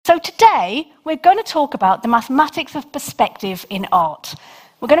So today, we're going to talk about the mathematics of perspective in art.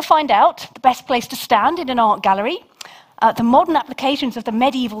 We're going to find out the best place to stand in an art gallery, the modern applications of the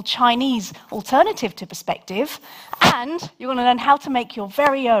medieval Chinese alternative to perspective, and you're going to learn how to make your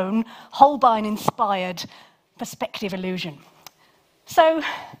very own Holbein-inspired perspective illusion. So,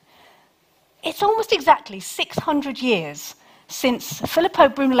 it's almost exactly 600 years since Filippo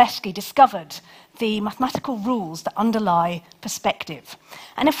Brunelleschi discovered the mathematical rules that underlie perspective.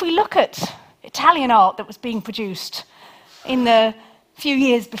 And if we look at Italian art that was being produced in the few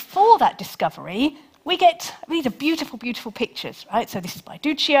years before that discovery, we get these are beautiful, beautiful pictures, right? So this is by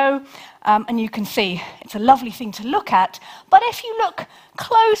Duccio, and you can see it's a lovely thing to look at. But if you look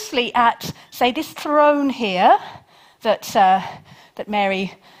closely at, say, this throne here that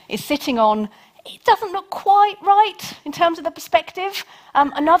Mary is sitting on, it doesn't look quite right in terms of the perspective.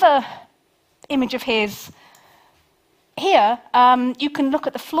 Another image of his here, you can look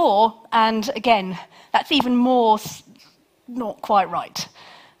at the floor, and again, that's even more not quite right.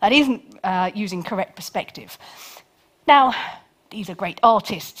 That isn't using correct perspective. Now, these are great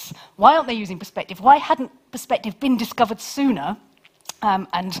artists. Why aren't they using perspective? Why hadn't perspective been discovered sooner?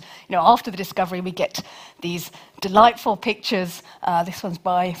 And after the discovery, we get these delightful pictures. This one's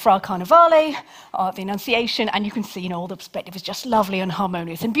by Fra Carnevale, the Annunciation, and you can see, all the perspective is just lovely and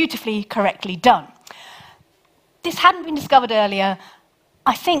harmonious and beautifully, correctly done. This hadn't been discovered earlier,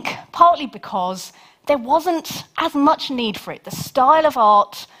 I think partly because there wasn't as much need for it. The style of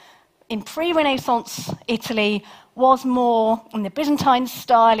art in pre-Renaissance Italy was more in the Byzantine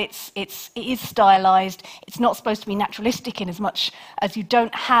style. It is stylized. It's not supposed to be naturalistic in as much as you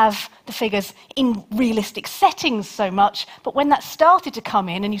don't have the figures in realistic settings so much. But when that started to come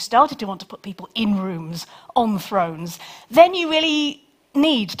in and you started to want to put people in rooms, on thrones, then you really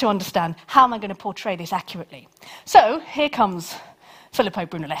need to understand, how am I going to portray this accurately? So here comes Filippo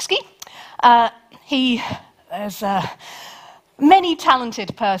Brunelleschi. He is a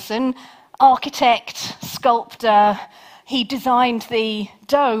many-talented person, architect, sculptor. He designed the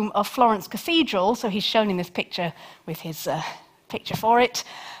dome of Florence Cathedral, so he's shown in this picture with his picture for it.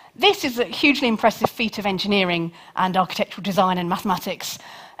 This is a hugely impressive feat of engineering and architectural design and mathematics.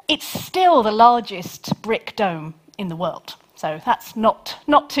 It's still the largest brick dome in the world, so that's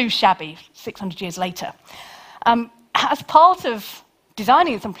not too shabby 600 years later. As part of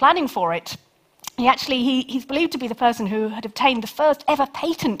designing it and planning for it, he's believed to be the person who had obtained the first ever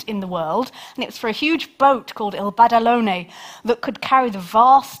patent in the world, and it was for a huge boat called Il Badalone that could carry the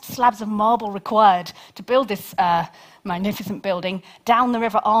vast slabs of marble required to build this magnificent building down the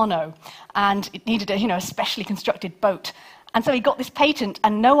River Arno, and it needed a specially constructed boat. And so he got this patent,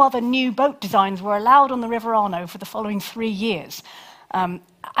 and no other new boat designs were allowed on the River Arno for the following 3 years.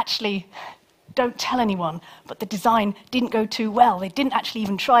 Actually, don't tell anyone, but the design didn't go too well. They didn't actually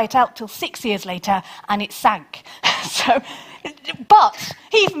even try it out till 6 years later, and it sank. But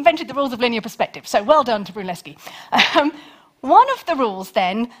he invented the rules of linear perspective, so well done to Brunelleschi. One of the rules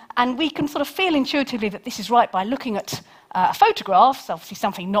then, and we can sort of feel intuitively that this is right by looking at a photograph, so obviously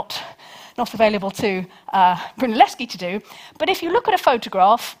something not available to Brunelleschi to do, but if you look at a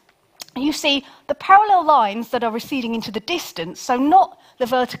photograph, you see the parallel lines that are receding into the distance, so not the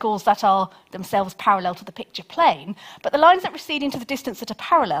verticals that are themselves parallel to the picture plane, but the lines that recede into the distance that are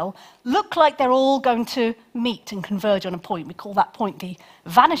parallel look like they're all going to meet and converge on a point. We call that point the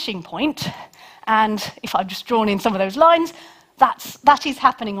vanishing point, and if I've just drawn in some of those lines, that is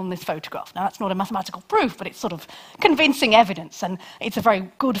happening on this photograph. Now, that's not a mathematical proof, but it's sort of convincing evidence, and it's a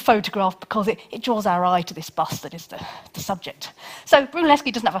very good photograph because it draws our eye to this bust that is the subject. So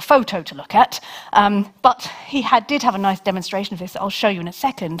Brunelleschi doesn't have a photo to look at, but he did have a nice demonstration of this that I'll show you in a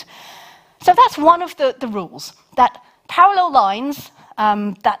second. So that's one of the rules, that parallel lines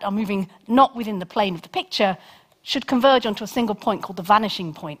that are moving not within the plane of the picture should converge onto a single point called the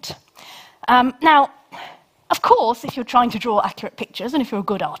vanishing point. Now, of course, if you're trying to draw accurate pictures, and if you're a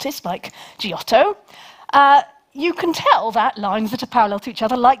good artist like Giotto, you can tell that lines that are parallel to each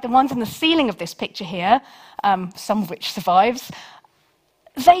other, like the ones in the ceiling of this picture here, some of which survives,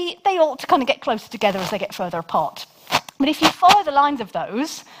 they ought to kind of get closer together as they get further apart. But if you follow the lines of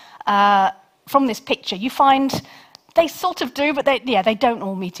those from this picture, you find they sort of do, but they don't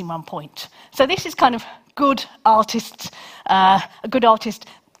all meet in one point. So this is kind of good artists, a good artist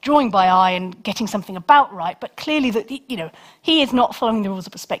drawing by eye and getting something about right, but clearly that he is not following the rules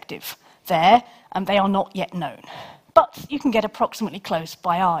of perspective there, and they are not yet known. But you can get approximately close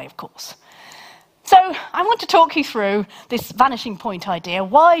by eye, of course. So I want to talk you through this vanishing point idea.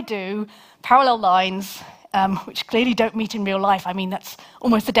 Why do parallel lines, which clearly don't meet in real life, I mean, that's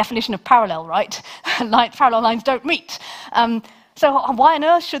almost the definition of parallel, right? Parallel lines don't meet. So why on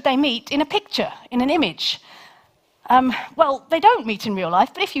earth should they meet in a picture, in an image? Well, they don't meet in real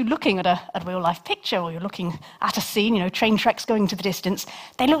life, but if you're looking at a real-life picture or you're looking at a scene, train tracks going into the distance,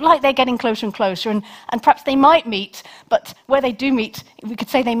 they look like they're getting closer and closer, and perhaps they might meet, but where they do meet, we could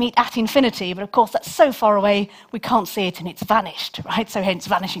say they meet at infinity, but of course that's so far away we can't see it and it's vanished, right? So hence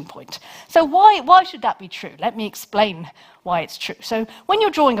vanishing point. So why should that be true? Let me explain why it's true. So when you're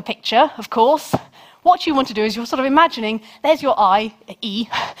drawing a picture, of course, what you want to do is you're sort of imagining there's your eye, E,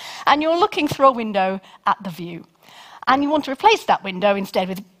 and you're looking through a window at the view. And you want to replace that window instead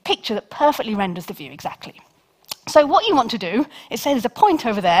with a picture that perfectly renders the view exactly. So what you want to do is say there's a point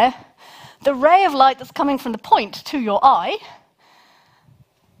over there. The ray of light that's coming from the point to your eye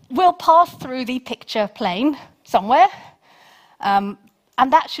will pass through the picture plane somewhere. And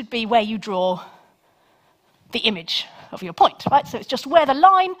that should be where you draw the image of your point, right? So it's just where the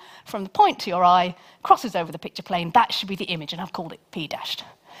line from the point to your eye crosses over the picture plane. That should be the image, and I've called it P dashed.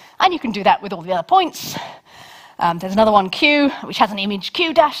 And you can do that with all the other points. There's another one, Q, which has an image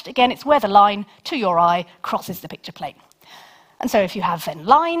Q dashed. Again, it's where the line to your eye crosses the picture plane. And so if you have then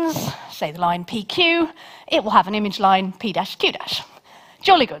lines, say the line PQ, it will have an image line P dash Q dash.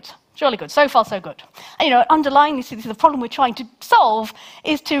 Jolly good, jolly good. So far, so good. And underlying this is the problem we're trying to solve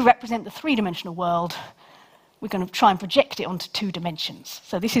is to represent the three-dimensional world. We're going to try and project it onto 2 dimensions.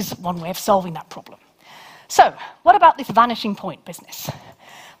 So this is one way of solving that problem. So what about this vanishing point business?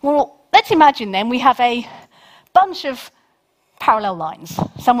 Well, let's imagine then we have a bunch of parallel lines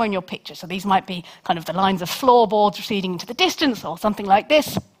somewhere in your picture. So these might be kind of the lines of floorboards receding into the distance or something like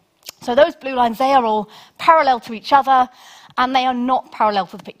this. So those blue lines, they are all parallel to each other, and they are not parallel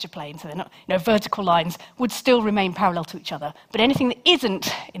to the picture plane. So they're not, vertical lines would still remain parallel to each other. But anything that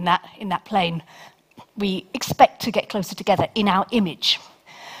isn't in that plane, we expect to get closer together in our image.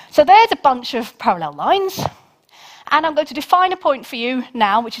 So there's a bunch of parallel lines, and I'm going to define a point for you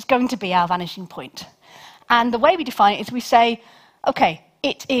now, which is going to be our vanishing point. And the way we define it is we say, okay,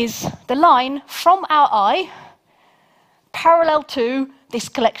 it is the line from our eye parallel to this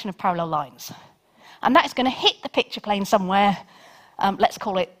collection of parallel lines. And that is going to hit the picture plane somewhere. Let's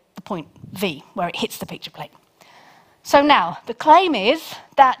call it the point V, where it hits the picture plane. So now, the claim is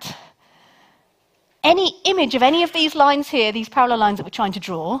that any image of any of these lines here, these parallel lines that we're trying to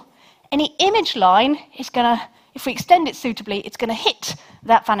draw, any image line is going to, if we extend it suitably, it's going to hit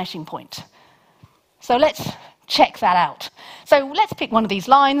that vanishing point. So let's check that out. So let's pick one of these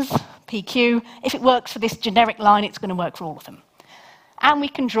lines, PQ. If it works for this generic line, it's going to work for all of them. And we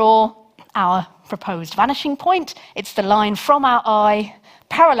can draw our proposed vanishing point. It's the line from our eye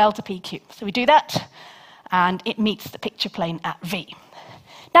parallel to PQ. So we do that, and it meets the picture plane at V.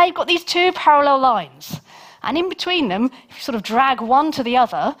 Now you've got these 2 parallel lines, and in between them, if you sort of drag one to the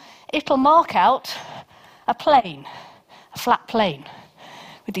other, it'll mark out a plane, a flat plane,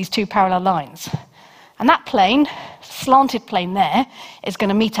 with these 2 parallel lines. And that plane, slanted plane there, is going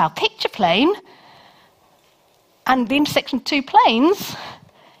to meet our picture plane, and the intersection of 2 planes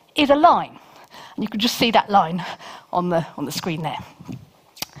is a line. And you can just see that line on the screen there.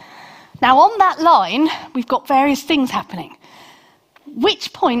 Now on that line, we've got various things happening.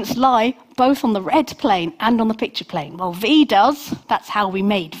 Which points lie both on the red plane and on the picture plane? Well, V does. That's how we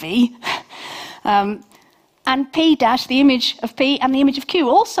made V. And P dash, the image of P and the image of Q,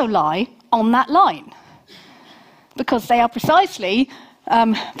 also lie on that line, because they are precisely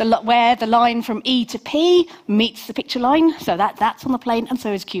where the line from E to P meets the picture line. So that's on the plane, and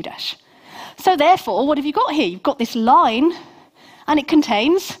so is Q dash. So therefore, what have you got here? You've got this line, and it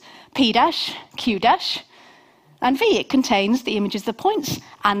contains P dash, Q dash, and V. It contains the images of the points,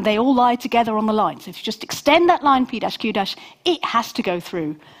 and they all lie together on the line. So if you just extend that line, P dash, Q dash, it has to go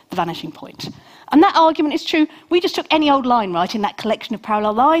through the vanishing point. And that argument is true. We just took any old line, right, in that collection of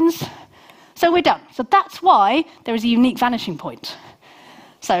parallel lines. So we're done. So that's why there is a unique vanishing point.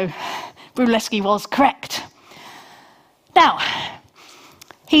 So Brunelleschi was correct. Now,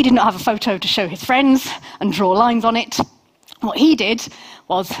 he did not have a photo to show his friends and draw lines on it. What he did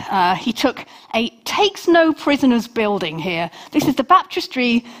was he took a takes no prisoners building here. This is the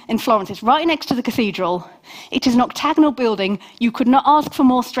baptistry in Florence. It's right next to the cathedral. It is an octagonal building. You could not ask for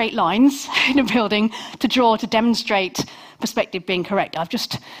more straight lines in a building to draw to demonstrate perspective being correct. I've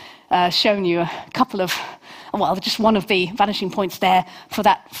just shown you a couple of, well, just one of the vanishing points there for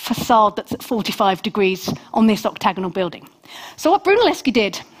that facade that's at 45 degrees on this octagonal building. So what Brunelleschi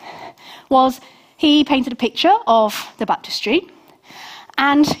did was he painted a picture of the baptistry,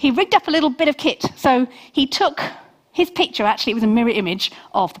 and he rigged up a little bit of kit. So he took his picture, actually it was a mirror image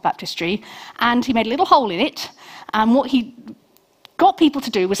of the baptistry, and he made a little hole in it, and what he got people to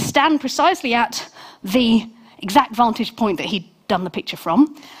do was stand precisely at the exact vantage point that he'd done the picture from.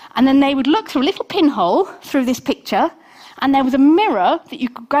 And then they would look through a little pinhole through this picture, and there was a mirror that you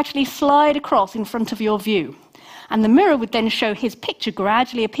could gradually slide across in front of your view. And the mirror would then show his picture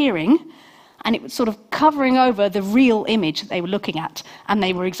gradually appearing, and it was sort of covering over the real image that they were looking at, and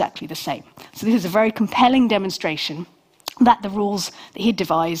they were exactly the same. So this is a very compelling demonstration that the rules that he'd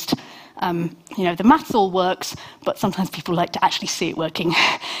devised, the maths all works, but sometimes people like to actually see it working,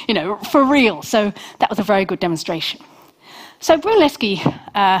 for real. So that was a very good demonstration. So Brunelleschi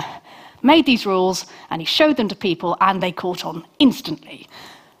made these rules, and he showed them to people, and they caught on instantly.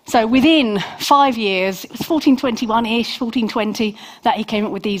 So within 5 years, it was 1421-ish, 1420, that he came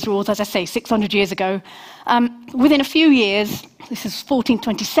up with these rules, as I say, 600 years ago. Within a few years, this is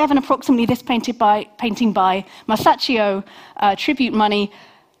 1427 approximately, this painting by Masaccio, tribute money,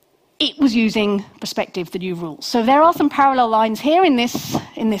 it was using perspective, the new rules. So there are some parallel lines here in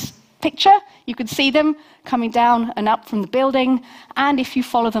this picture. You could see them coming down and up from the building, and if you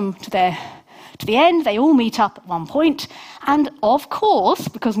follow them to the end, they all meet up at one point. And of course,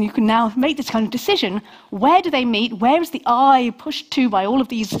 because you can now make this kind of decision, where do they meet? Where is the eye pushed to by all of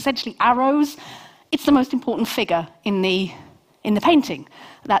these essentially arrows? It's the most important figure in the painting.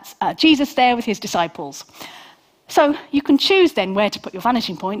 That's Jesus there with his disciples. So you can choose then where to put your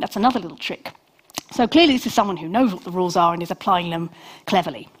vanishing point. That's another little trick. So clearly this is someone who knows what the rules are and is applying them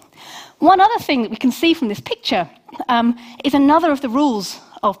cleverly. One other thing that we can see from this picture is another of the rules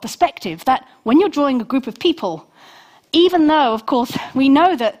of perspective, that when you're drawing a group of people, even though, of course, we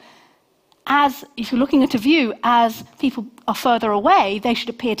know that if you're looking at a view, as people are further away, they should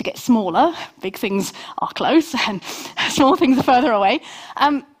appear to get smaller. Big things are close, and small things are further away.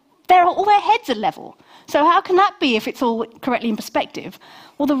 All their heads are level. So how can that be if it's all correctly in perspective?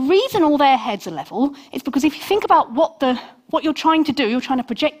 Well, the reason all their heads are level is because if you think about what you're trying to do, you're trying to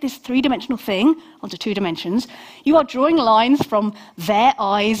project this three-dimensional thing onto 2 dimensions. You are drawing lines from their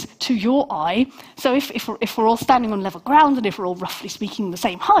eyes to your eye. So if we're all standing on level ground and if we're all roughly speaking the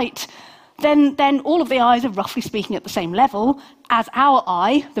same height, then all of the eyes are roughly speaking at the same level as our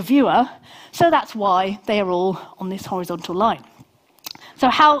eye, the viewer. So that's why they are all on this horizontal line. So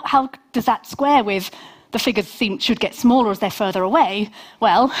how does that square with the figures should get smaller as they're further away?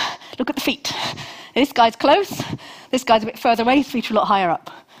 Well, look at the feet. This guy's close, this guy's a bit further away, his feet are a lot higher up.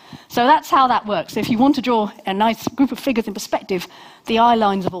 So that's how that works. So if you want to draw a nice group of figures in perspective, the eye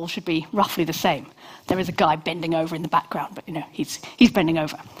lines of all should be roughly the same. There is a guy bending over in the background, but he's bending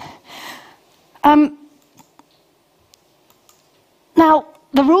over. Now,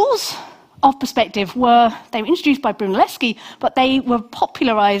 the rules of perspective were introduced by Brunelleschi, but they were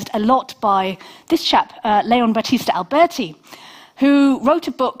popularized a lot by this chap, Leon Battista Alberti, who wrote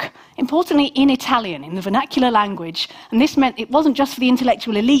a book, importantly in Italian, in the vernacular language. And this meant it wasn't just for the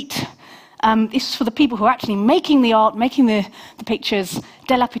intellectual elite. This was for the people who were actually making the art, making the pictures,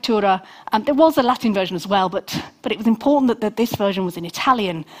 della pittura. There was a Latin version as well, but it was important that this version was in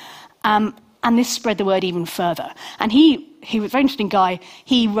Italian. And this spread the word even further. And he was a very interesting guy.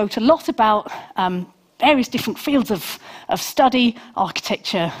 He wrote a lot about various different fields of study,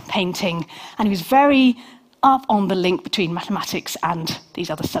 architecture, painting, and he was very up on the link between mathematics and these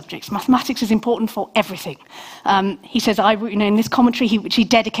other subjects. Mathematics is important for everything. He says, in this commentary which he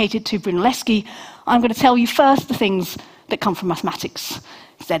dedicated to Brunelleschi, I'm going to tell you first the things that come from mathematics.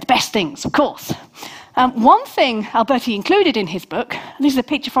 They're the best things, of course. One thing Alberti included in his book, and this is a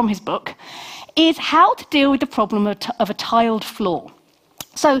picture from his book, is how to deal with the problem of a tiled floor.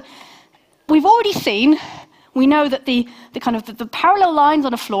 So we've already seen, we know that the parallel lines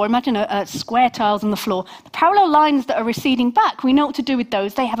on a floor, imagine a square tiles on the floor, the parallel lines that are receding back, we know what to do with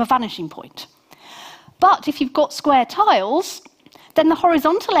those, they have a vanishing point. But if you've got square tiles, then the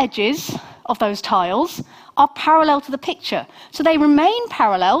horizontal edges of those tiles are parallel to the picture. So they remain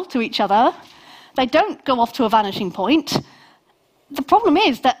parallel to each other, they don't go off to a vanishing point. The problem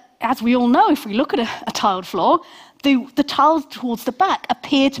is that, as we all know, if we look at a tiled floor, the tiles towards the back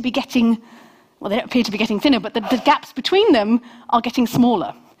appear to be getting, well, they don't appear to be getting thinner, but the gaps between them are getting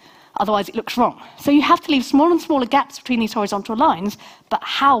smaller. Otherwise, it looks wrong. So you have to leave smaller and smaller gaps between these horizontal lines, but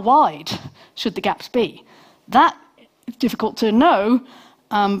how wide should the gaps be? That is difficult to know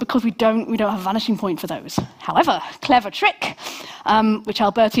because we don't have a vanishing point for those. However, clever trick, which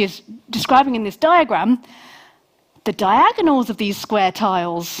Alberti is describing in this diagram, the diagonals of these square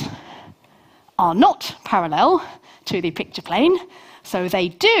tiles are not parallel to the picture plane, so they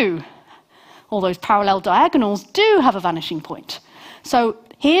do, all those parallel diagonals do have a vanishing point. So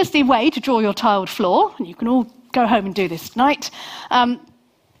here's the way to draw your tiled floor, and you can all go home and do this tonight.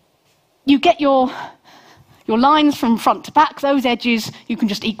 You get your lines from front to back, those edges, you can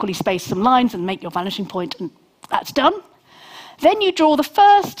just equally space some lines and make your vanishing point, and that's done. Then you draw the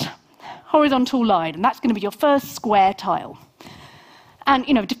first horizontal line, and that's going to be your first square tile. And,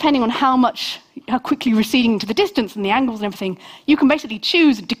 depending on how quickly receding into the distance and the angles and everything, you can basically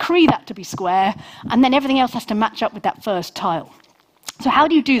choose and decree that to be square, and then everything else has to match up with that first tile. So how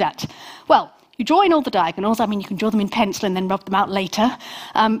do you do that? Well, you draw in all the diagonals. I mean, you can draw them in pencil and then rub them out later.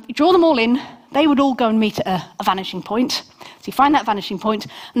 You draw them all in. They would all go and meet at a vanishing point. So you find that vanishing point,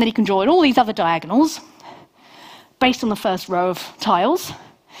 and then you can draw in all these other diagonals based on the first row of tiles.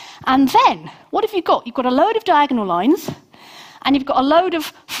 And then, what have you got? You've got a load of diagonal lines, and you've got a load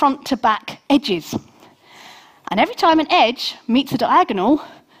of front-to-back edges. And every time an edge meets a diagonal,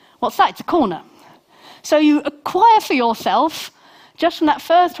 what's that? It's a corner. So you acquire for yourself, just from that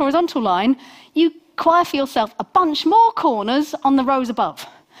first horizontal line, you acquire for yourself a bunch more corners on the rows above.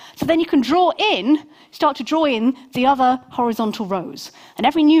 So then you can start to draw in the other horizontal rows. And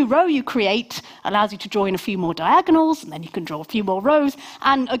every new row you create allows you to draw in a few more diagonals, and then you can draw a few more rows,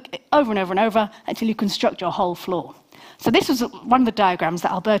 and over and over and over until you construct your whole floor. So this was one of the diagrams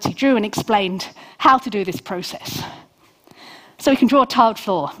that Alberti drew and explained how to do this process. So we can draw a tiled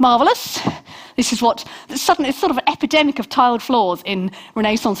floor. Marvellous. This is it's sort of an epidemic of tiled floors in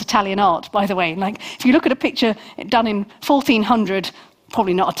Renaissance Italian art, by the way. Like, if you look at a picture done in 1400,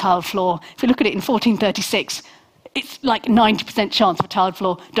 probably not a tiled floor. If you look at it in 1436, it's like 90% chance of a tiled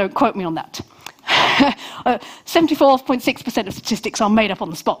floor. Don't quote me on that. 74.6% of statistics are made up on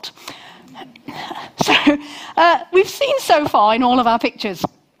the spot. So we've seen so far in all of our pictures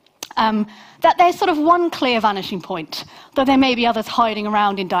that there's sort of one clear vanishing point, though there may be others hiding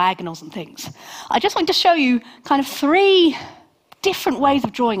around in diagonals and things. I just want to show you kind of 3 different ways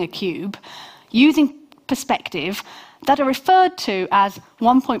of drawing a cube using perspective that are referred to as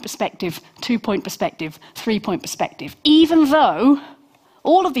 1-point perspective, 2-point perspective, 3-point perspective, even though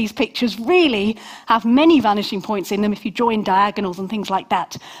all of these pictures really have many vanishing points in them if you draw in diagonals and things like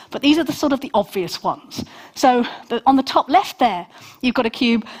that. But these are the sort of the obvious ones. So on the top left there, you've got a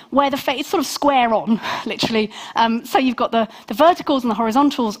cube where it's sort of square on, literally. So you've got the verticals and the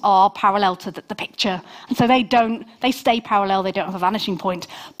horizontals are parallel to the picture. And so they stay parallel, they don't have a vanishing point.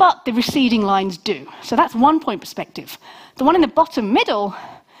 But the receding lines do. So that's 1-point perspective. The one in the bottom middle,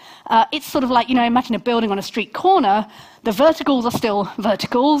 it's sort of like, imagine a building on a street corner. The verticals are still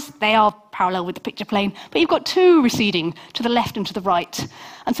verticals. They are parallel with the picture plane. But you've got 2 receding to the left and to the right.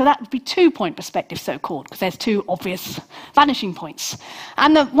 And so that would be 2-point perspective, so-called, because there's 2 obvious vanishing points.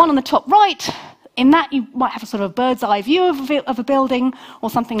 And the one on the top right, in that you might have a sort of bird's eye view of a building or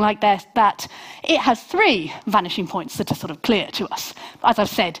something like that. It has 3 vanishing points that are sort of clear to us. As I've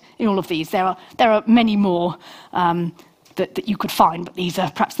said, in all of these, there are many more that you could find, but these are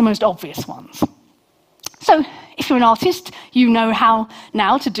perhaps the most obvious ones. So if you're an artist, you know how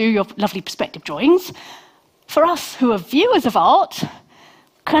now to do your lovely perspective drawings. For us who are viewers of art,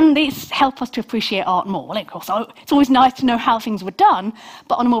 can this help us to appreciate art more? Well, of course, it's always nice to know how things were done,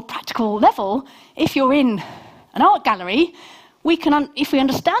 but on a more practical level, if you're in an art gallery, if we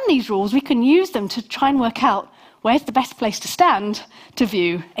understand these rules, we can use them to try and work out where's the best place to stand to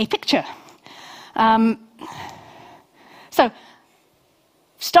view a picture. So,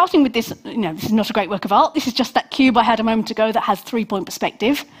 starting with this, this is not a great work of art. This is just that cube I had a moment ago that has 3-point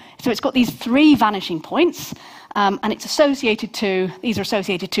perspective. So it's got these 3 vanishing points, and these are associated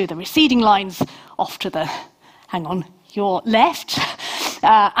to the receding lines off to your left,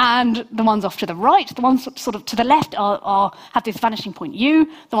 and the ones off to the right. The ones sort of to the left have this vanishing point U,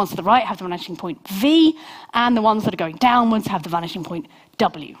 the ones to the right have the vanishing point V, and the ones that are going downwards have the vanishing point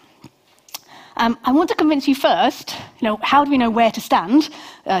W. I want to convince you first, how do we know where to stand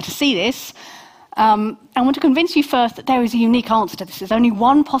to see this? I want to convince you first that there is a unique answer to this. There's only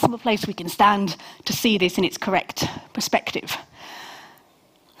one possible place we can stand to see this in its correct perspective.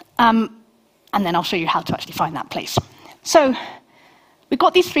 And then I'll show you how to actually find that place. So we've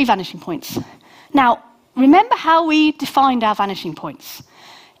got these 3 vanishing points. Now, remember how we defined our vanishing points.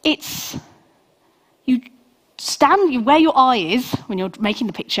 It's you stand where your eye is when you're making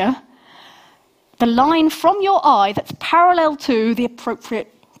the picture, the line from your eye that's parallel to the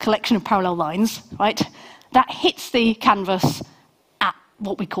appropriate collection of parallel lines, right, that hits the canvas at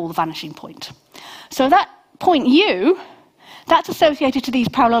what we call the vanishing point. So that point U, that's associated to these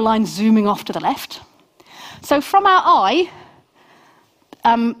parallel lines zooming off to the left. So from our eye,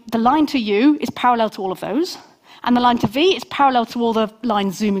 the line to U is parallel to all of those, and the line to V is parallel to all the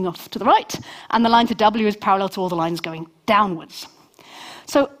lines zooming off to the right, and the line to W is parallel to all the lines going downwards.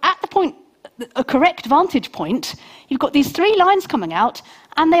 So at the point, a correct vantage point, you've got these 3 lines coming out,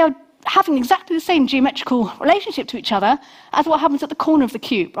 and they are having exactly the same geometrical relationship to each other as what happens at the corner of the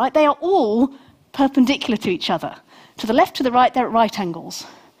cube, right? They are all perpendicular to each other, to the left, to the right, they're at right angles.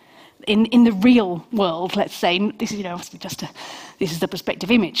 In the real world, let's say, this is, obviously this is the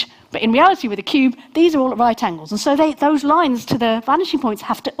perspective image. But in reality, with a cube, these are all at right angles. And so those lines to the vanishing points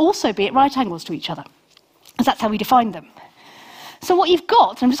have to also be at right angles to each other, because that's how we define them. So what you've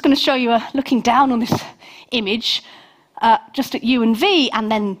got, I'm just going to show you looking down on this image, just at U and V,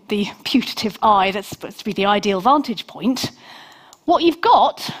 and then the putative I, that's supposed to be the ideal vantage point. What you've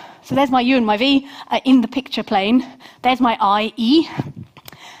got, so there's my U and my V in the picture plane. There's my I, E.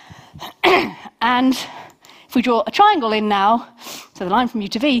 And if we draw a triangle in now, so the line from U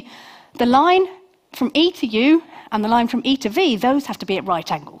to V, the line from E to U and the line from E to V, those have to be at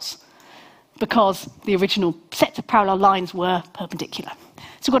right angles, because the original sets of parallel lines were perpendicular.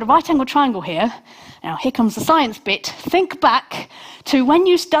 So we've got a right-angled triangle here. Now, here comes the science bit. Think back to when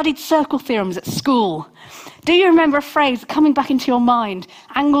you studied circle theorems at school. Do you remember a phrase coming back into your mind?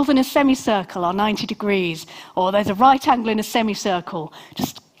 Angles in a semicircle are 90 degrees, or there's a right angle in a semicircle.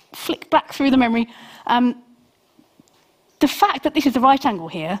 Just flick back through the memory. The fact that this is a right angle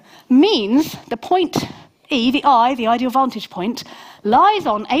here means the point E, the I, the ideal vantage point, lies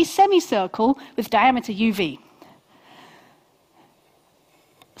on a semicircle with diameter UV.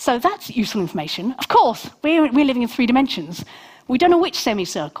 So that's useful information. Of course, we're living in 3 dimensions. We don't know which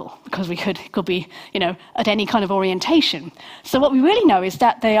semicircle, because it could be, at any kind of orientation. So what we really know is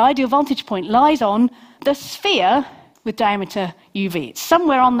that the ideal vantage point lies on the sphere with diameter UV. It's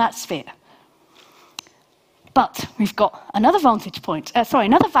somewhere on that sphere. But we've got another vantage point,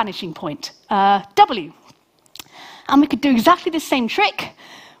 another vanishing point, W. And we could do exactly the same trick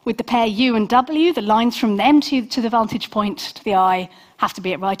with the pair U and W. The lines from them to the vantage point, to the eye, have to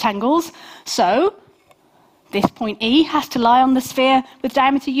be at right angles. So this point E has to lie on the sphere with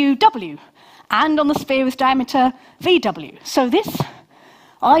diameter UW and on the sphere with diameter VW. So this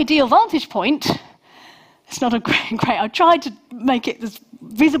ideal vantage point, it's not a great, I've tried to make it as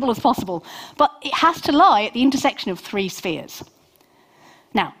visible as possible, but it has to lie at the intersection of 3 spheres.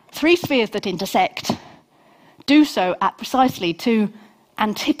 Now, 3 spheres that intersect do so at precisely 2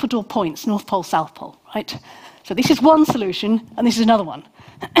 antipodal points, North Pole, South Pole, right? So this is one solution, and this is another one.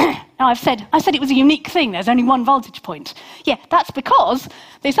 Now, I said it was a unique thing. There's only one vantage point. Yeah, that's because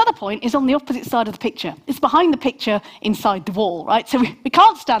this other point is on the opposite side of the picture. It's behind the picture inside the wall, right? So we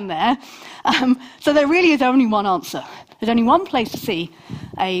can't stand there. So there really is only one answer. There's only one place to see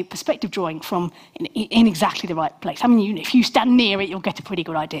a perspective drawing from in exactly the right place. I mean, if you stand near it, you'll get a pretty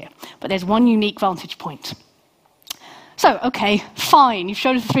good idea. But there's one unique vantage point. So, okay, fine. You've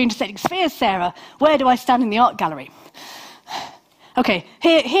shown us the 3 intersecting spheres, Sarah. Where do I stand in the art gallery? Okay,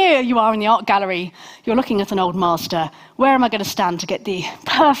 here you are in the art gallery. You're looking at an old master. Where am I going to stand to get the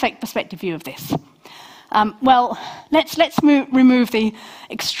perfect perspective view of this? Well, let's remove the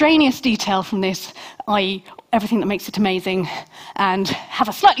extraneous detail from this, i.e. everything that makes it amazing, and have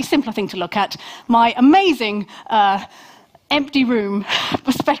a slightly simpler thing to look at, my amazing empty room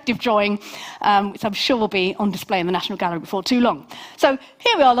perspective drawing, which I'm sure will be on display in the National Gallery before too long. So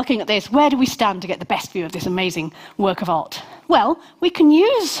here we are looking at this. Where do we stand to get the best view of this amazing work of art? Well, we can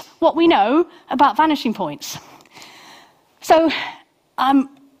use what we know about vanishing points. So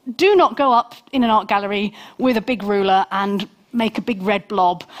do not go up in an art gallery with a big ruler and make a big red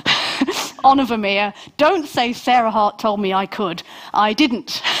blob on a Vermeer. Don't say Sarah Hart told me I could. I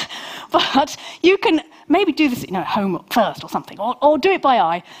didn't. But you can maybe do this at home first or something, or do it by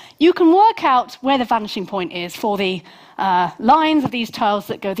eye. You can work out where the vanishing point is for the lines of these tiles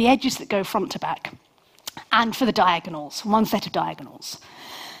that go, the edges that go front to back, and for the diagonals, one set of diagonals.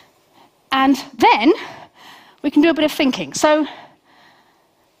 And then we can do a bit of thinking. So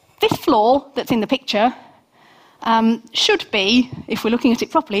this floor that's in the picture should be, if we're looking at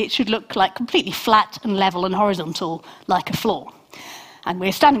it properly, it should look like completely flat and level and horizontal like a floor. And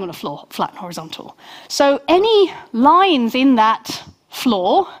we're standing on a floor, flat and horizontal. So any lines in that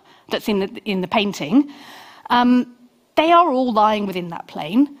floor that's in the painting, they are all lying within that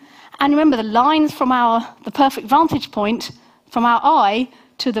plane. And remember, the lines from the perfect vantage point from our eye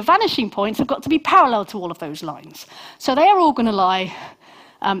to the vanishing points have got to be parallel to all of those lines. So they are all going to lie,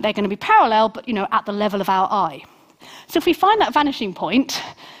 they're going to be parallel, but at the level of our eye. So if we find that vanishing point,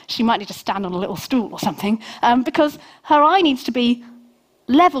 she might need to stand on a little stool or something, because her eye needs to be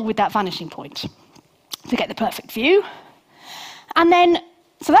level with that vanishing point to get the perfect view. And then,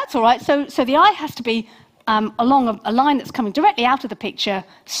 so that's all right. So the eye has to be along a line that's coming directly out of the picture,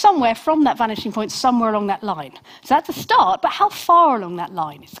 somewhere from that vanishing point, somewhere along that line. So that's a start, but how far along that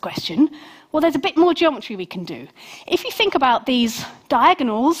line is the question. Well, there's a bit more geometry we can do. If you think about these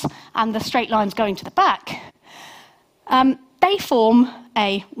diagonals and the straight lines going to the back, they form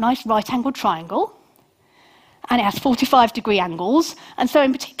a nice right-angled triangle. and it has 45-degree angles. And so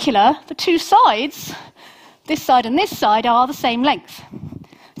in particular, the two sides, this side and this side, are the same length.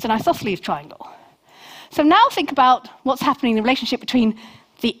 It's an isosceles triangle. So now think about what's happening in the relationship between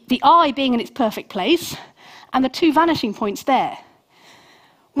the eye being in its perfect place and the two vanishing points there.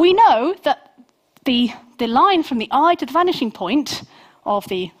 We know that the line from the eye to the vanishing point of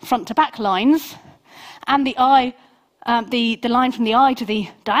the front to back lines and the line from the eye to the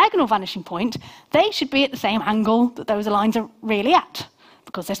diagonal vanishing point, they should be at the same angle that those lines are really at,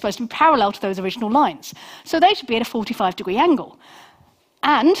 because they're supposed to be parallel to those original lines. So they should be at a 45-degree angle.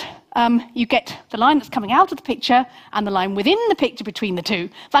 And you get the line that's coming out of the picture and the line within the picture between the two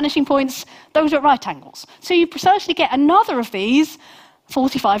vanishing points, those are at right angles. So you precisely get another of these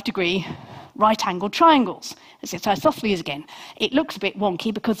 45-degree right-angled triangles. It's isosceles again. It looks a bit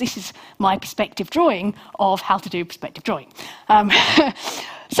wonky because this is my perspective drawing of how to do perspective drawing.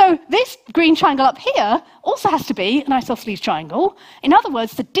 So this green triangle up here also has to be an isosceles triangle. In other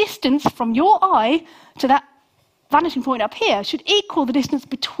words, the distance from your eye to that vanishing point up here should equal the distance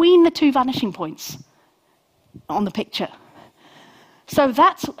between the two vanishing points on the picture. So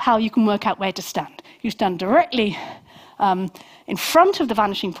that's how you can work out where to stand. You stand directly in front of the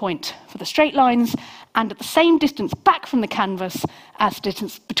vanishing point for the straight lines and at the same distance back from the canvas as the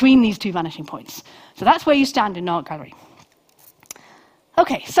distance between these two vanishing points. So that's where you stand in an art gallery.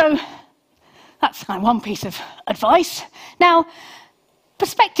 Okay, so that's kind of one piece of advice. Now,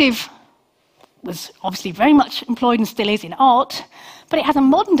 perspective was obviously very much employed and still is in art, but it has a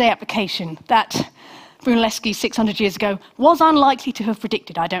modern-day application that Brunelleschi 600 years ago was unlikely to have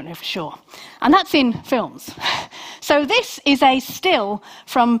predicted, I don't know for sure. And that's in films. So this is a still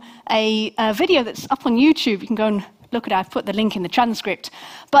from a video that's up on YouTube. You can go and look at it. I've put the link in the transcript.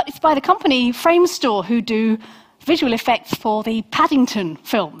 But it's by the company Framestore, who do visual effects for the Paddington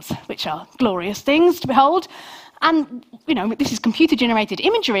films, which are glorious things to behold. And, you know, this is computer-generated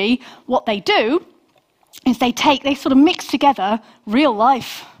imagery. What they do is they sort of mix together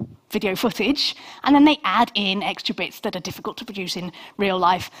real-life video footage, and then they add in extra bits that are difficult to produce in real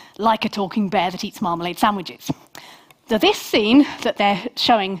life, like a talking bear that eats marmalade sandwiches. So this scene that they're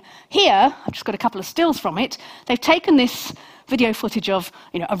showing here, I've just got a couple of stills from it, they've taken this video footage of,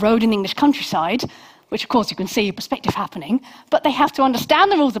 you know, a road in the English countryside, which of course you can see perspective happening, but they have to understand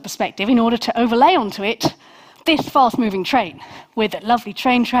the rules of perspective in order to overlay onto it this fast-moving train with lovely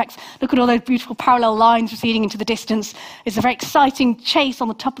train tracks. Look at all those beautiful parallel lines receding into the distance. It's a very exciting chase on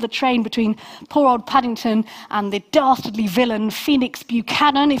the top of the train between poor old Paddington and the dastardly villain Phoenix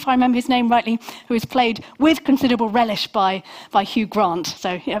Buchanan, if I remember his name rightly, who is played with considerable relish by Hugh Grant.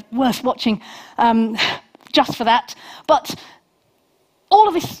 So, yeah, worth watching just for that. But all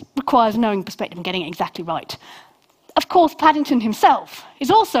of this requires knowing perspective and getting it exactly right. Of course, Paddington himself is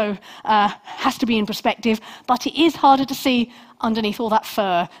also has to be in perspective, but it is harder to see underneath all that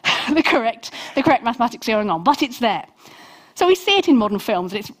fur the correct mathematics going on, but it's there. So we see it in modern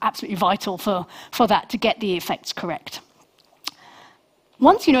films, and it's absolutely vital for that to get the effects correct.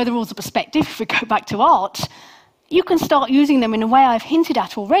 Once you know the rules of perspective, if we go back to art, you can start using them in a way I've hinted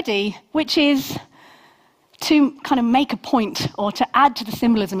at already, which is to kind of make a point or to add to the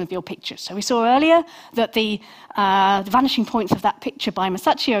symbolism of your picture. So we saw earlier that the vanishing points of that picture by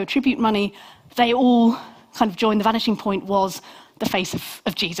Masaccio, Tribute Money, they all kind of joined. The vanishing point was the face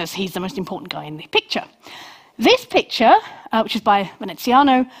of Jesus. He's the most important guy in the picture. This picture, which is by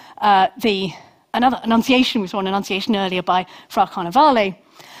Veneziano, another Annunciation, we saw an Annunciation earlier by Fra Carnevale,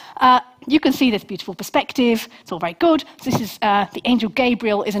 you can see this beautiful perspective. It's all very good. So this is the angel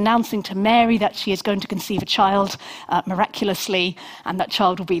Gabriel is announcing to Mary that she is going to conceive a child miraculously, and that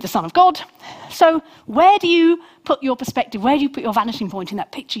child will be the Son of God. So where do you put your perspective? Where do you put your vanishing point in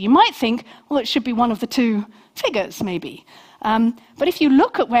that picture? You might think, well, it should be one of the two figures, maybe. But if you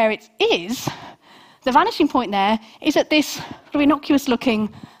look at where it is, the vanishing point there is at this sort of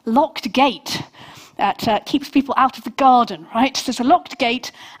innocuous-looking locked gate that keeps people out of the garden, right? So there's a locked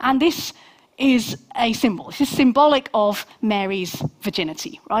gate, and this is a symbol. This is symbolic of Mary's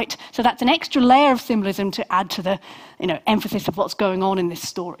virginity, right? So that's an extra layer of symbolism to add to the, emphasis of what's going on in this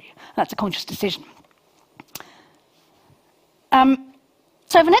story. That's a conscious decision.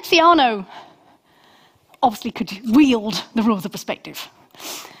 So Veneziano obviously could wield the rules of perspective.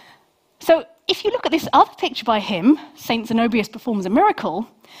 So if you look at this other picture by him, Saint Zenobius performs a miracle.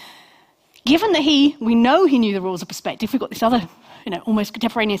 Given that we know he knew the rules of perspective, we've got this other, almost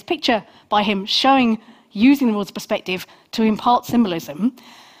contemporaneous picture by him using the rules of perspective to impart symbolism.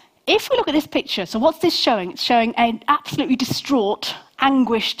 If we look at this picture, so what's this showing? It's showing an absolutely distraught,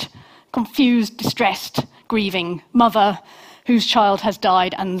 anguished, confused, distressed, grieving mother whose child has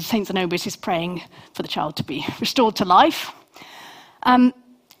died, and St. Zenobis is praying for the child to be restored to life.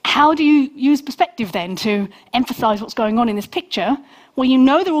 How do you use perspective then to emphasize what's going on in this picture? Well, you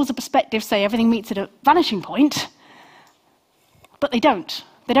know the rules of perspective say everything meets at a vanishing point, but they don't.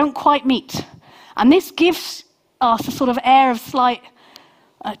 They don't quite meet. And this gives us a sort of air of slight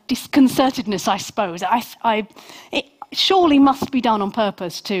disconcertedness, I suppose. It surely must be done on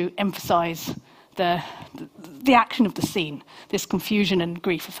purpose to emphasize the action of the scene, this confusion and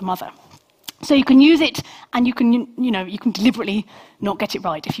grief of the mother. So you can use it, and you can deliberately not get it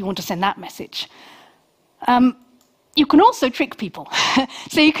right if you want to send that message. You can also trick people.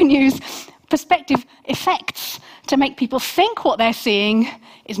 So you can use perspective effects to make people think what they're seeing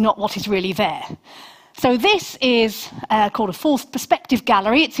is not what is really there. So this is called a false perspective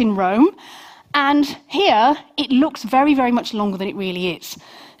gallery. It's in Rome. And here, it looks very, very much longer than it really is.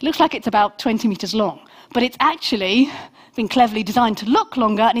 It looks like it's about 20 meters long. But it's actually been cleverly designed to look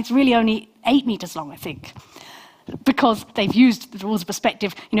longer, and it's really only 8 meters long, I think, because they've used the rules of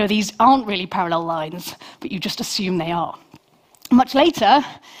perspective. These aren't really parallel lines, but you just assume they are. Much later,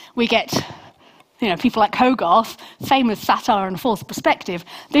 we get people like Hogarth, famous satire and false perspective.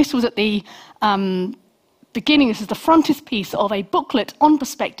 This was at the beginning. This is the frontispiece of a booklet on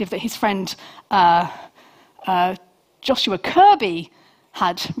perspective that his friend Joshua Kirby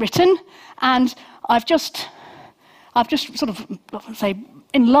had written, and I've just sort of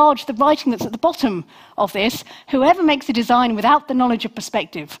enlarged the writing that's at the bottom of this. Whoever makes a design without the knowledge of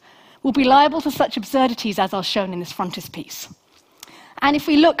perspective will be liable to such absurdities as are shown in this frontispiece. And if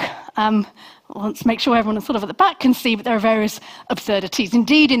we look, let's make sure everyone sort of at the back can see, but there are various absurdities.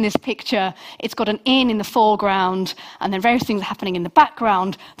 Indeed, in this picture, it's got an inn in the foreground, and then various things happening in the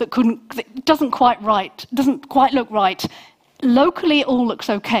background that doesn't quite look right. Locally, it all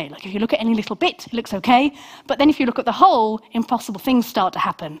looks okay. Like if you look at any little bit, it looks okay. But then if you look at the whole, impossible things start to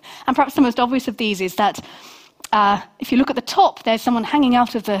happen. And perhaps the most obvious of these is that if you look at the top, there's someone hanging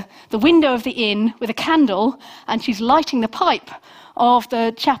out of the window of the inn with a candle, and she's lighting the pipe of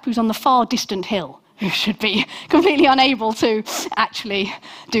the chap who's on the far distant hill, who should be completely unable to actually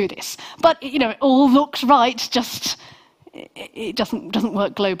do this. But, it all looks right, just it doesn't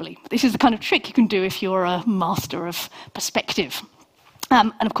work globally. This is the kind of trick you can do if you're a master of perspective.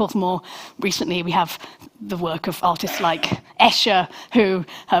 And of course, more recently, we have the work of artists like Escher, who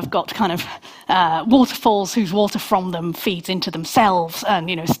have got kind of waterfalls whose water from them feeds into themselves,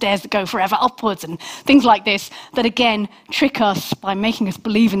 and stairs that go forever upwards, and things like this that again trick us by making us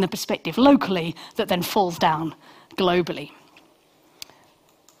believe in the perspective locally that then falls down globally.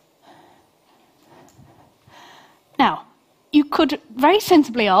 Now, you could very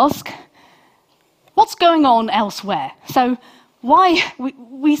sensibly ask, what's going on elsewhere? So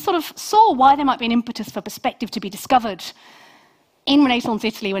we sort of saw why there might be an impetus for perspective to be discovered in Renaissance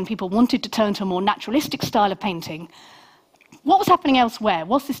Italy when people wanted to turn to a more naturalistic style of painting. What was happening elsewhere?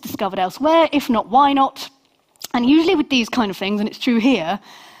 Was this discovered elsewhere? If not, why not? And usually with these kind of things, and it's true here,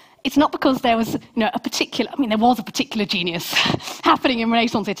 it's not because there was there was a particular genius happening in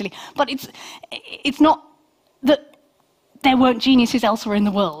Renaissance Italy, but it's not that there weren't geniuses elsewhere in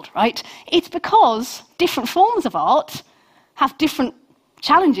the world, right? It's because different forms of art have different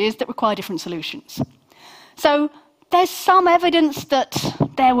challenges that require different solutions. So there's some evidence that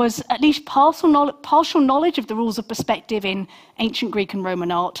there was at least partial knowledge of the rules of perspective in ancient Greek and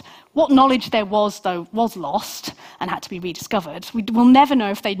Roman art. What knowledge there was, though, was lost and had to be rediscovered. We'll never know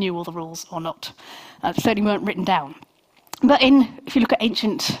if they knew all the rules or not. They certainly weren't written down. But if you look at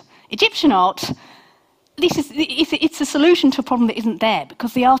ancient Egyptian art, it's a solution to a problem that isn't there,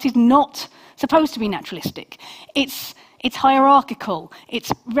 because the art is not supposed to be naturalistic. It's hierarchical. It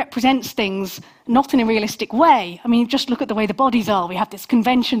represents things not in a realistic way. I mean, just look at the way the bodies are. We have this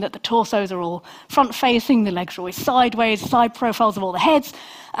convention that the torsos are all front-facing, the legs are always sideways, side profiles of all the heads.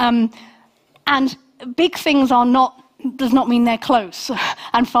 And big things does not mean they're close,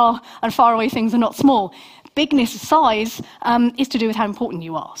 and far away things are not small. Bigness, size, is to do with how important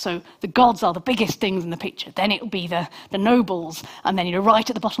you are. So the gods are the biggest things in the picture. Then it'll be the nobles, and then right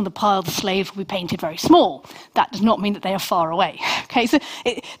at the bottom of the pile, the slaves will be painted very small. That does not mean that they are far away. Okay, so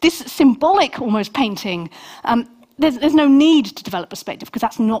this symbolic almost painting, there's no need to develop perspective because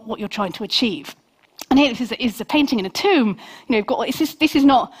that's not what you're trying to achieve. And here this is a painting in a tomb. This is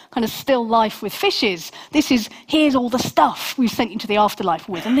not kind of still life with fishes. Here's all the stuff we've sent you to the afterlife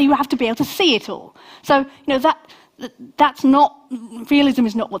with, and then you have to be able to see it all. So that's not realism.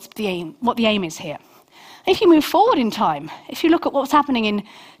 Is not what the aim is here. If you move forward in time, if you look at what's happening in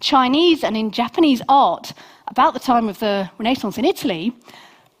Chinese and in Japanese art about the time of the Renaissance in Italy,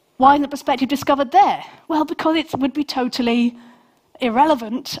 Why isn't the perspective discovered there? Well, because it would be totally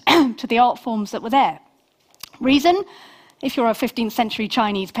irrelevant to the art forms that were there. Reason? If you're a 15th century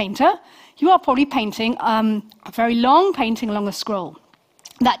Chinese painter, you are probably painting a very long painting along a scroll.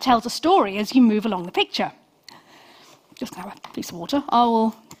 That tells a story as you move along the picture. Just have a piece of water.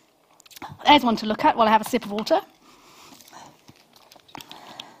 There's one to look at while I have a sip of water.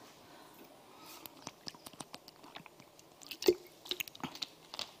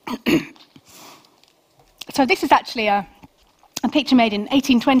 So this is actually a picture made in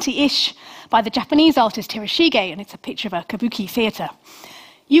 1820-ish by the Japanese artist Hiroshige, and it's a picture of a kabuki theatre.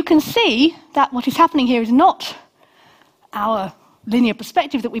 You can see that what is happening here is not our linear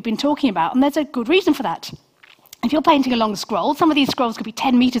perspective that we've been talking about, and there's a good reason for that. If you're painting along a scroll, some of these scrolls could be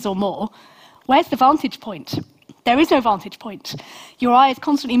 10 meters or more, where's the vantage point? There is no vantage point. Your eye is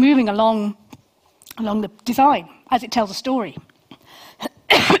constantly moving along the design as it tells a story.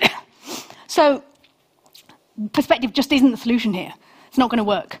 So perspective just isn't the solution here. It's not going to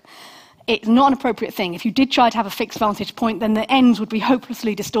work. It's not an appropriate thing. If you did try to have a fixed vantage point, then the ends would be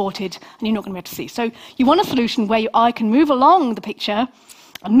hopelessly distorted and you're not going to be able to see. So you want a solution where your eye can move along the picture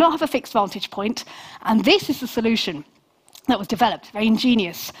and not have a fixed vantage point, and this is the solution that was developed, very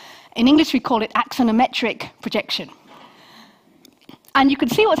ingenious. In English we call it axonometric projection. And you can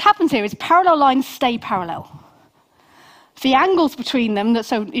see what happens here is parallel lines stay parallel. The angles between them,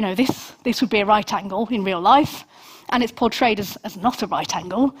 this would be a right angle in real life, and it's portrayed as not a right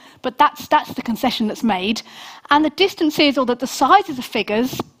angle, but that's the concession that's made. And the distances or the sizes of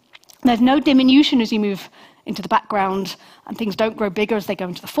figures, there's no diminution as you move into the background, and things don't grow bigger as they go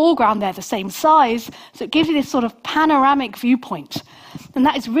into the foreground. They're the same size, so it gives you this sort of panoramic viewpoint. And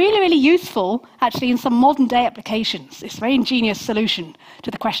that is really, really useful, actually, in some modern-day applications. It's a very ingenious solution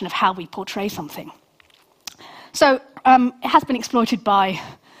to the question of how we portray something. So it has been exploited by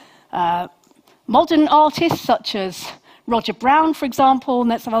modern artists, such as Roger Brown, for example,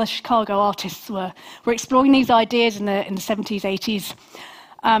 and some other Chicago artists were exploring these ideas in the 70s, 80s.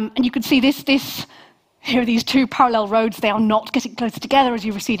 And you can see this. Here are these two parallel roads. They are not getting closer together as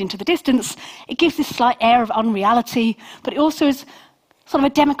you recede into the distance. It gives this slight air of unreality, but it also is sort of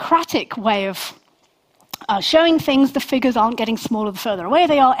a democratic way of showing things. The figures aren't getting smaller the further away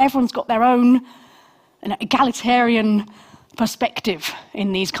they are. Everyone's got their own egalitarian perspective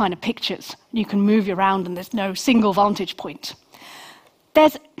in these kind of pictures. You can move around and there's no single vantage point.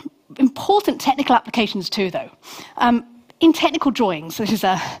 There's important technical applications too, though. In technical drawings, this is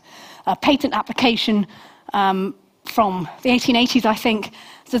a patent application from the 1880s, I think.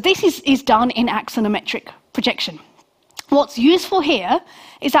 So this is done in axonometric projection. What's useful here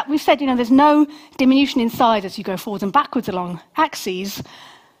is that we've said, there's no diminution in size as you go forwards and backwards along axes.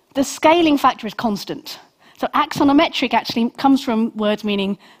 The scaling factor is constant. So axonometric actually comes from words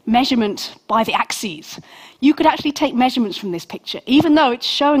meaning measurement by the axes. You could actually take measurements from this picture. Even though it's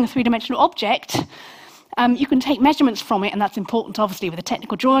showing a three-dimensional object, you can take measurements from it, and that's important, obviously, with a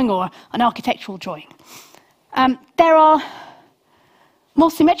technical drawing or an architectural drawing. There are more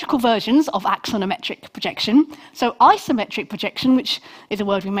symmetrical versions of axonometric projection. So isometric projection, which is a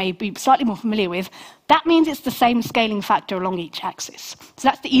word we may be slightly more familiar with, that means it's the same scaling factor along each axis. So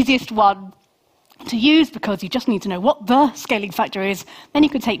that's the easiest one to use because you just need to know what the scaling factor is. Then you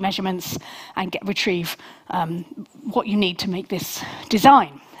can take measurements and retrieve what you need to make this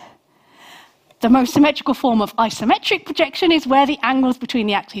design. The most symmetrical form of isometric projection is where the angles between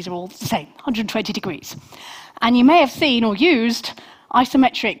the axes are all the same, 120 degrees. And you may have seen or used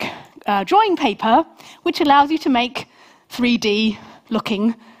isometric drawing paper, which allows you to make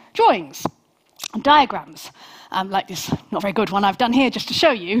 3D-looking drawings, diagrams, like this not very good one I've done here just to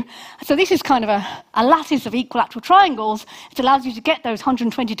show you. So this is kind of a lattice of equilateral triangles. It allows you to get those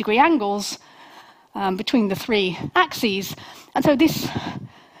 120-degree angles between the three axes. And so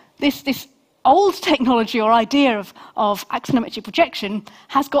this old technology or idea of axonometric projection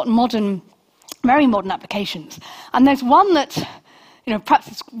has got very modern applications. And there's one that, perhaps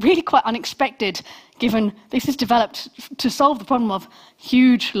is really quite unexpected, given this is developed to solve the problem of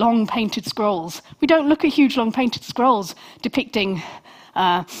huge, long painted scrolls. We don't look at huge, long painted scrolls depicting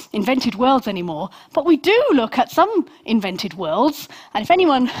invented worlds anymore, but we do look at some invented worlds, and if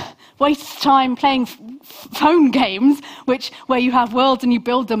anyone wastes time playing phone games, where you have worlds and you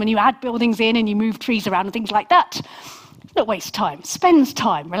build them and you add buildings in and you move trees around and things like that, don't waste time, spends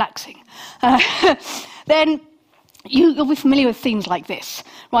time relaxing, then you'll be familiar with things like this,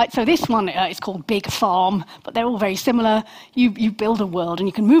 right? So this one is called Big Farm, but they're all very similar. You build a world and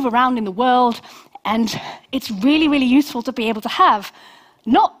you can move around in the world, and it's really, really useful to be able to have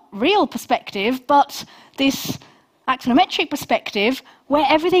not real perspective, but this axonometric perspective where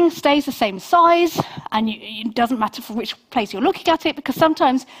everything stays the same size, and it doesn't matter from which place you're looking at it, because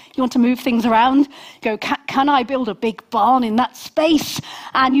sometimes you want to move things around. You go, can I build a big barn in that space?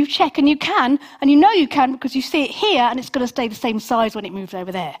 And you check, and you can, and you know you can because you see it here, and it's going to stay the same size when it moves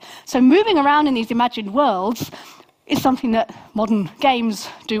over there. So moving around in these imagined worlds is something that modern games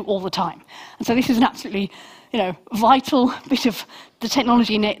do all the time. And so this is an absolutely vital bit of the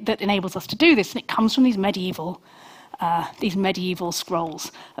technology that enables us to do this, and it comes from these medieval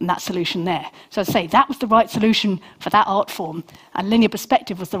scrolls and that solution there. So as I say, that was the right solution for that art form, and linear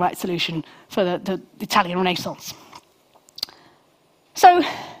perspective was the right solution for the Italian Renaissance. So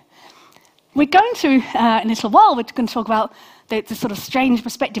we're going to, in a little while, we're going to talk about the sort of strange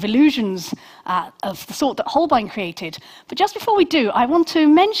perspective illusions of the sort that Holbein created. But just before we do, I want to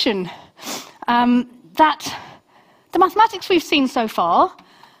mention that the mathematics we've seen so far,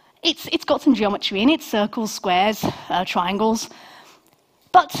 it's got some geometry in it, circles, squares, triangles,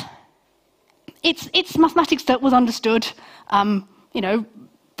 but it's mathematics that was understood,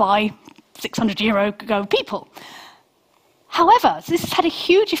 by 600 year ago people. However, this has had a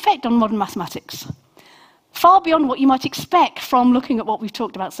huge effect on modern mathematics, far beyond what you might expect from looking at what we've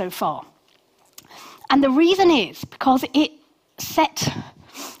talked about so far. And the reason is because it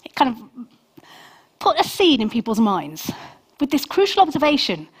kind of put a seed in people's minds with this crucial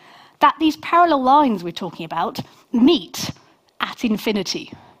observation that these parallel lines we're talking about meet at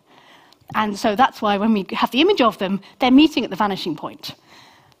infinity. And so that's why when we have the image of them, they're meeting at the vanishing point.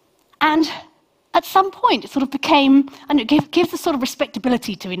 And at some point, it sort of became, and it gives a sort of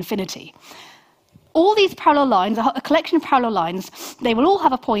respectability to infinity. All these parallel lines, a collection of parallel lines, they will all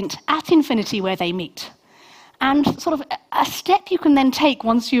have a point at infinity where they meet. And sort of a step you can then take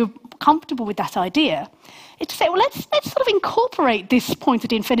once you're comfortable with that idea is to say, well, let's sort of incorporate this point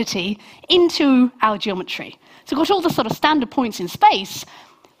at infinity into our geometry. So we've got all the sort of standard points in space.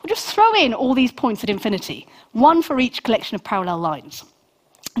 We'll just throw in all these points at infinity, one for each collection of parallel lines.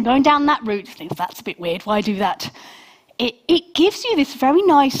 And going down that route, you think, that's a bit weird, why do that? It gives you this very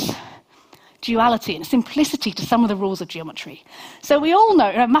nice duality and simplicity to some of the rules of geometry. So we all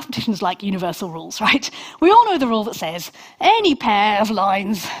know, mathematicians like universal rules, right? We all know the rule that says any pair of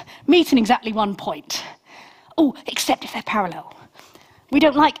lines meet in exactly one point. Oh, except if they're parallel. We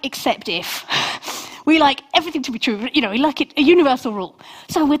don't like except if. We like everything to be true, we like it a universal rule.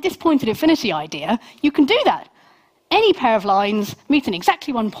 So with this point at infinity idea, you can do that. Any pair of lines meet in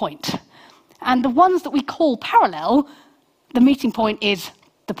exactly one point. And the ones that we call parallel, the meeting point is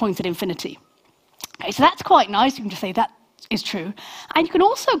the point at infinity. Okay, so that's quite nice. You can just say that is true. And you can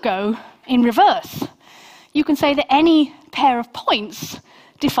also go in reverse. You can say that any pair of points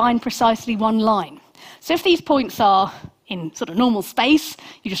define precisely one line. So if these points are in sort of normal space,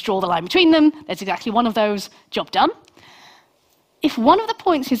 you just draw the line between them. There's exactly one of those, job done. If one of the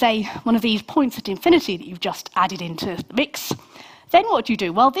points is one of these points at infinity that you've just added into the mix, then what do you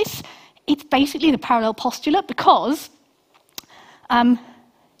do? Well, it's basically the parallel postulate, because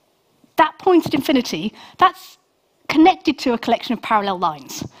that point at infinity, that's connected to a collection of parallel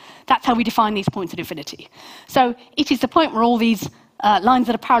lines. That's how we define these points at infinity. So it is the point where all these lines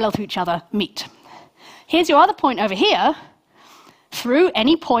that are parallel to each other meet. Here's your other point over here. Through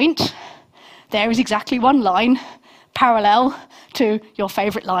any point, there is exactly one line parallel to your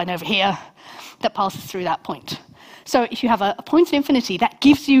favorite line over here that passes through that point. So if you have a point at infinity, that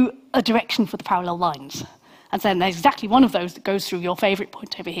gives you a direction for the parallel lines. And then there's exactly one of those that goes through your favorite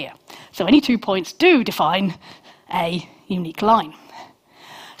point over here. So any 2 points do define a unique line.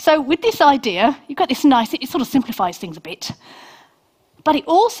 So with this idea, you've got this nice, it sort of simplifies things a bit. But it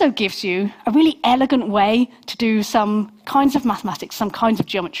also gives you a really elegant way to do some kinds of mathematics, some kinds of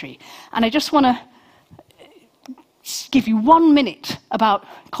geometry. And I just want to give you 1 minute about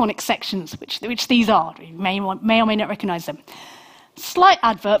conic sections, which these are. You may or may not recognize them. Slight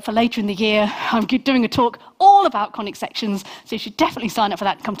advert for later in the year. I'm doing a talk all about conic sections, so you should definitely sign up for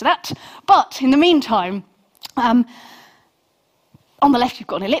that and come to that. But in the meantime, on the left you've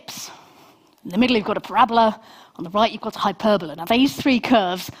got an ellipse, in the middle you've got a parabola, on the right you've got a hyperbola. Now these three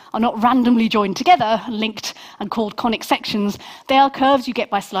curves are not randomly joined together, linked and called conic sections. They are curves you get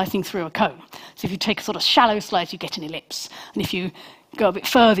by slicing through a cone. So if you take a sort of shallow slice, you get an ellipse. And if you go a bit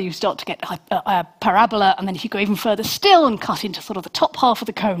further, you start to get a parabola, and then if you go even further still and cut into sort of the top half of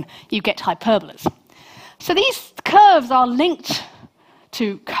the cone, you get hyperbolas. So these curves are linked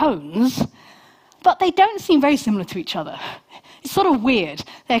to cones, but they don't seem very similar to each other. It's sort of weird.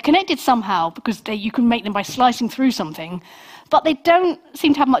 They're connected somehow because you can make them by slicing through something, but they don't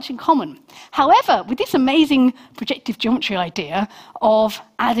seem to have much in common. However, with this amazing projective geometry idea of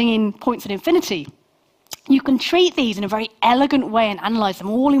adding in points at infinity, you can treat these in a very elegant way and analyze them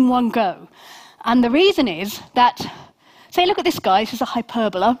all in one go. And the reason is that, say, look at this guy, this is a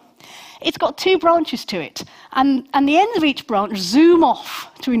hyperbola. It's got two branches to it, and the ends of each branch zoom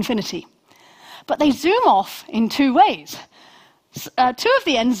off to infinity. But they zoom off in two ways. Two of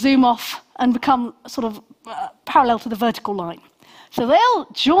the ends zoom off and become sort of parallel to the vertical line. So they'll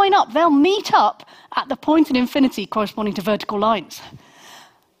join up, they'll meet up at the point in infinity corresponding to vertical lines.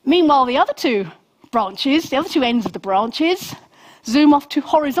 Meanwhile, the other two branches, the other two ends of the branches, zoom off to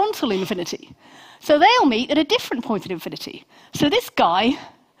horizontal infinity. So they'll meet at a different point in infinity. So this guy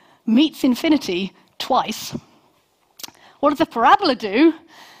meets infinity twice. What does the parabola do?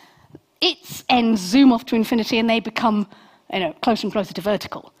 Its ends zoom off to infinity and they become closer and closer to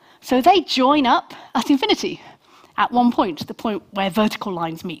vertical. So they join up at infinity at one point, the point where vertical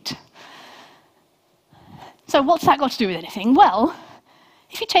lines meet. So what's that got to do with anything? Well,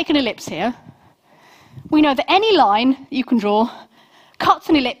 if you take an ellipse here, we know that any line you can draw cuts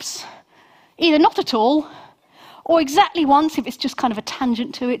an ellipse either not at all, or exactly once if it's just kind of a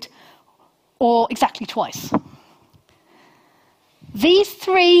tangent to it, or exactly twice. These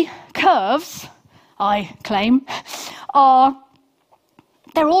three curves, I claim,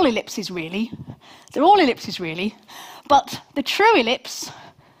 they're all ellipses really. They're all ellipses really, but the true ellipse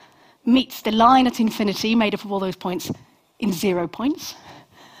meets the line at infinity made up of all those points in 0 points.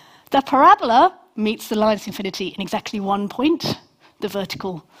 The parabola meets the line at infinity in exactly 1 point, the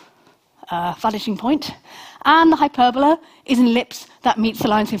vertical vanishing point, and the hyperbola is an ellipse that meets the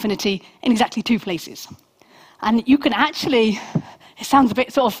line at infinity in exactly 2 places. And you can actually, it sounds a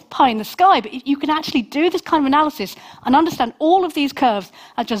bit sort of pie in the sky, but you can actually do this kind of analysis and understand all of these curves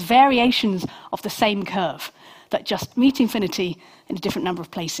are just variations of the same curve that just meet infinity in a different number of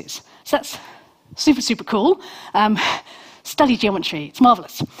places. So that's super, super cool. Study geometry, it's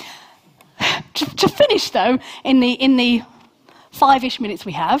marvelous. To finish, though, in the 5-ish minutes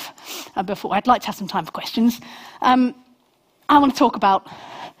we have, before I'd like to have some time for questions, I want to talk about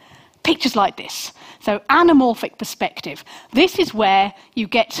pictures like this. So anamorphic perspective. This is where you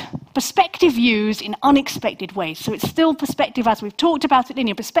get perspective used in unexpected ways. So it's still perspective as we've talked about it,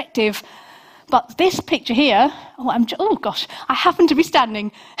 linear perspective, but this picture here, oh gosh, I happen to be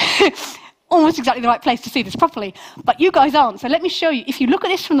standing almost exactly the right place to see this properly, but you guys aren't. So let me show you. If you look at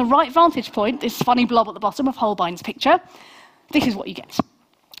this from the right vantage point, this funny blob at the bottom of Holbein's picture, this is what you get.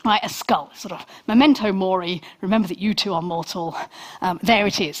 Right, a skull, sort of memento mori, remember that you too are mortal. There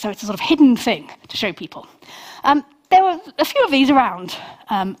it is. So it's a sort of hidden thing to show people. There were a few of these around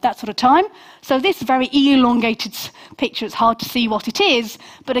that sort of time. So this very elongated picture, it's hard to see what it is.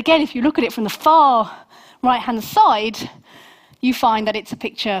 But again, if you look at it from the far right-hand side, you find that it's a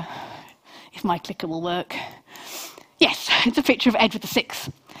picture, if my clicker will work. Yes, it's a picture of Edward VI.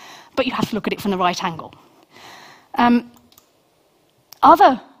 But you have to look at it from the right angle.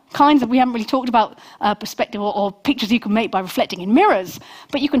 Other kinds that we haven't really talked about perspective or pictures you can make by reflecting in mirrors,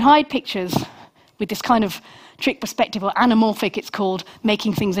 but you can hide pictures with this kind of trick perspective, or anamorphic it's called,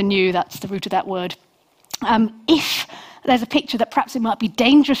 making things anew, that's the root of that word. If there's a picture that perhaps it might be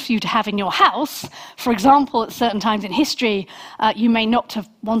dangerous for you to have in your house, for example, at certain times in history, you may not have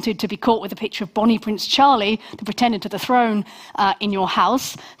wanted to be caught with a picture of Bonnie Prince Charlie, the pretender to the throne, in your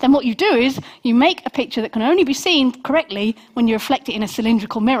house, then what you do is you make a picture that can only be seen correctly when you reflect it in a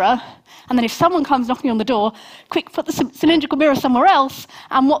cylindrical mirror, and then if someone comes knocking on the door, quick, put the cylindrical mirror somewhere else,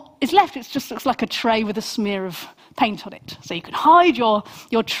 and what is left, it just looks like a tray with a smear of paint on it. So you can hide your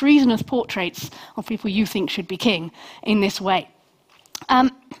treasonous portraits of people you think should be king in this way.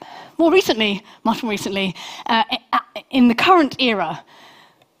 More recently, much more recently, in the current era,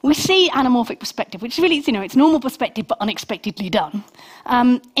 we see anamorphic perspective, which really is, it's normal perspective but unexpectedly done,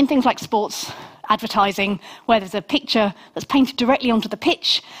 in things like sports advertising, where there's a picture that's painted directly onto the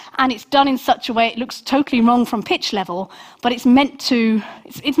pitch, and it's done in such a way it looks totally wrong from pitch level, but it's meant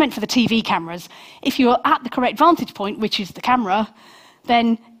for the TV cameras. If you're at the correct vantage point, which is the camera,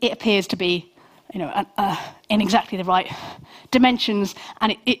 then it appears to be in exactly the right dimensions,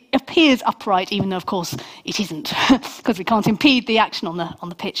 and it appears upright, even though, of course, it isn't, because we can't impede the action on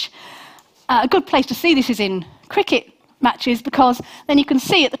the pitch. A good place to see this is in cricket matches, because then you can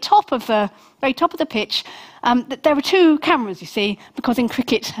see at the very top of the pitch that there are 2 cameras, you see, because in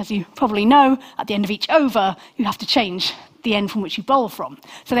cricket, as you probably know, at the end of each over, you have to change the end from which you bowl from.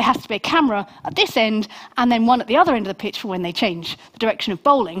 So there has to be a camera at this end, and then one at the other end of the pitch for when they change the direction of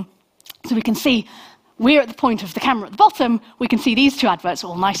bowling. So we can see we're at the point of the camera at the bottom, we can see these 2 adverts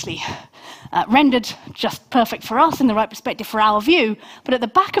all nicely rendered, just perfect for us in the right perspective for our view. But at the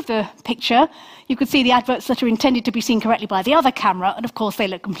back of the picture, you can see the adverts that are intended to be seen correctly by the other camera, and of course they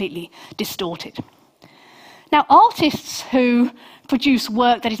look completely distorted. Now, artists who produce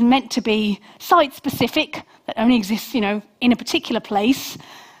work that is meant to be site-specific, that only exists, in a particular place,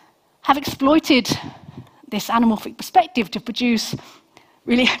 have exploited this anamorphic perspective to produce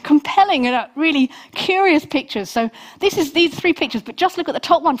really compelling and really curious pictures. So these 3 pictures, but just look at the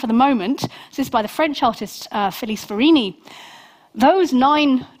top one for the moment. This is by the French artist Félix Farini. Those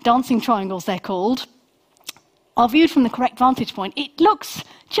 9 dancing triangles, they're called, are viewed from the correct vantage point. It looks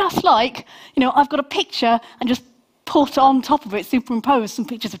just like, I've got a picture and just put on top of it, superimpose some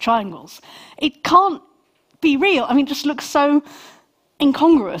pictures of triangles. It can't be real. I mean, it just looks so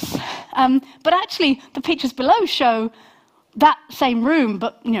incongruous. But actually, the pictures below show that same room,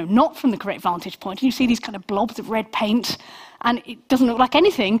 but not from the correct vantage point. And you see these kind of blobs of red paint, and it doesn't look like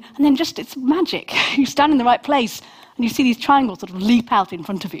anything. And then it's magic. You stand in the right place, and you see these triangles sort of leap out in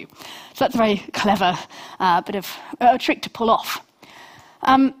front of you. So that's a very clever bit of a trick to pull off.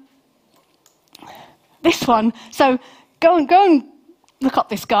 This one. So go and look up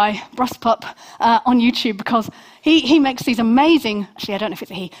this guy, Bruspup, on YouTube, because he makes these amazing. Actually, I don't know if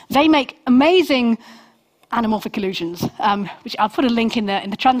it's a he. They make amazing anamorphic illusions, which I'll put a link in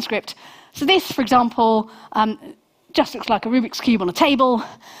the transcript. So this, for example, just looks like a Rubik's Cube on a table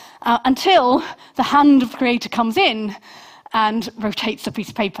until the hand of the creator comes in and rotates a piece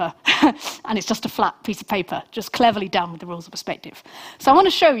of paper. And it's just a flat piece of paper, just cleverly done with the rules of perspective. So I want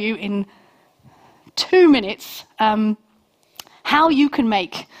to show you in 2 minutes how you can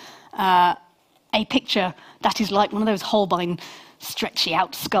make a picture that is like one of those Holbein stretchy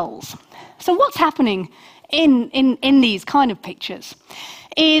out skulls. So what's happening in these kind of pictures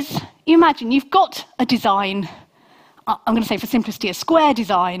is, you imagine you've got a design, I'm going to say for simplicity, a square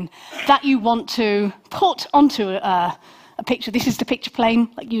design that you want to put onto a picture. This is the picture plane,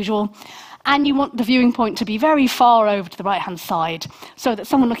 like usual. And you want the viewing point to be very far over to the right-hand side so that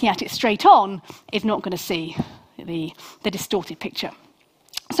someone looking at it straight on is not going to see the distorted picture.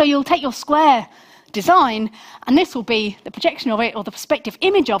 So you'll take your square design, and this will be the projection of it, or the perspective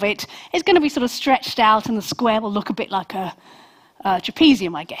image of it, is going to be sort of stretched out, and the square will look a bit like a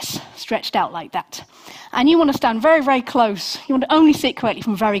trapezium, I guess, stretched out like that. And you want to stand very, very close. You want to only see it correctly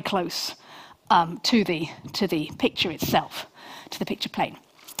from very close to the picture itself, to the picture plane.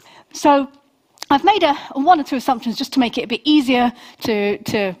 So I've made one or two assumptions just to make it a bit easier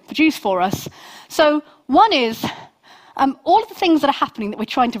to produce for us. So one is, all of the things that are happening that we're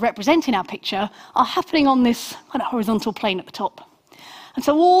trying to represent in our picture are happening on this kind of horizontal plane at the top. And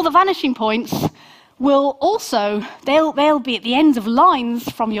so all the vanishing points will also, they'll be at the ends of lines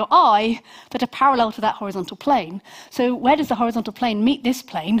from your eye that are parallel to that horizontal plane. So where does the horizontal plane meet this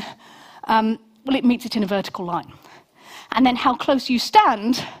plane? Well, it meets it in a vertical line. And then how close you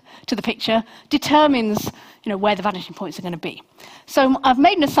stand to the picture determines, where the vanishing points are going to be. So I've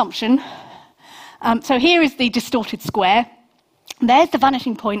made an assumption. So here is the distorted square. There's the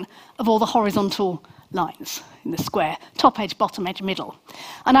vanishing point of all the horizontal lines in the square, top edge, bottom edge, middle.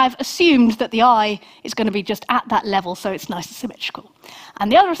 And I've assumed that the eye is going to be just at that level, so it's nice and symmetrical.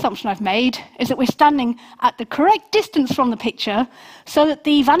 And the other assumption I've made is that we're standing at the correct distance from the picture so that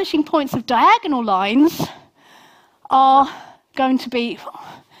the vanishing points of diagonal lines are going to be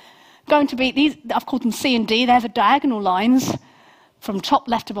these, I've called them C and D. They're the diagonal lines from top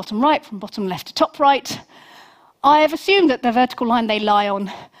left to bottom right, from bottom left to top right. I have assumed that the vertical line they lie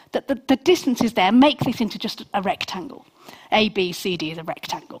on, that the distances there make this into just a rectangle. A, B, C, D is a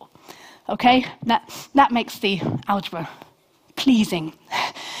rectangle. Okay? That makes the algebra pleasing.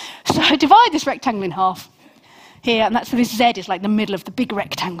 So I divide this rectangle in half here, and so this Z is like the middle of the big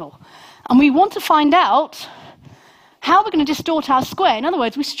rectangle. And we want to find out how we're going to distort our square. In other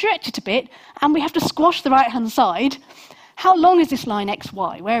words, we stretch it a bit, and we have to squash the right-hand side. How long is this line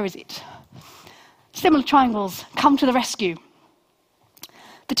XY? Where is it? Similar triangles come to the rescue.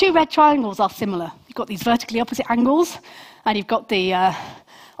 The two red triangles are similar. You've got these vertically opposite angles, and you've got the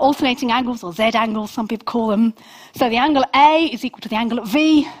alternating angles, or Z angles, some people call them. So the angle at A is equal to the angle at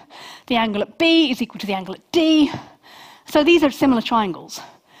V. The angle at B is equal to the angle at D. So these are similar triangles.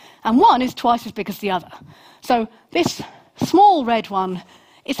 And one is twice as big as the other. So this small red one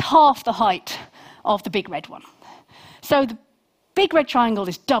is half the height of the big red one. So the big red triangle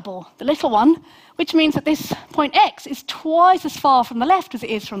is double the little one, which means that this point X is twice as far from the left as it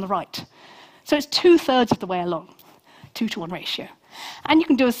is from the right. So it's 2/3 of the way along, 2-to-1 ratio. And you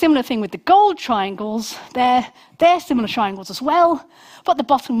can do a similar thing with the gold triangles. They're similar triangles as well, but the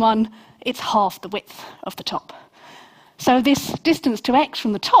bottom one, it's half the width of the top. So this distance to X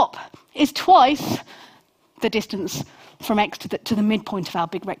from the top is twice the distance from X to the midpoint of our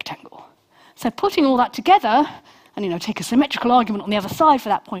big rectangle. So putting all that together, and take a symmetrical argument on the other side for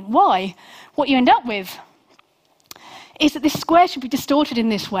that point Y, what you end up with is that this square should be distorted in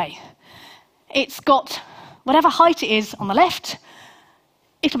this way. It's got whatever height it is on the left,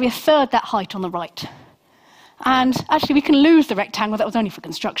 it'll be a third that height on the right. And actually, we can lose the rectangle. That was only for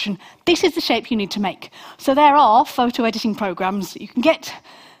construction. This is the shape you need to make. So there are photo editing programs that you can get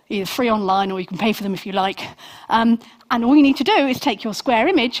either free online or you can pay for them if you like. And all you need to do is take your square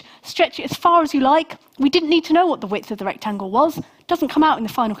image, stretch it as far as you like. We didn't need to know what the width of the rectangle was. It doesn't come out in the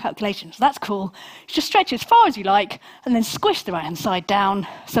final calculation, so that's cool. You just stretch it as far as you like and then squish the right-hand side down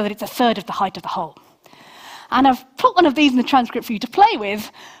so that it's a third of the height of the whole. And I've put one of these in the transcript for you to play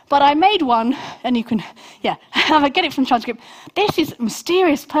with, but I made one, and you can, get it from transcript. This is a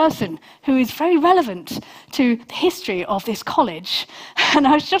mysterious person who is very relevant to the history of this college. And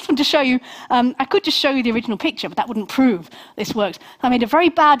I just want to show you, I could just show you the original picture, but that wouldn't prove this works. I made a very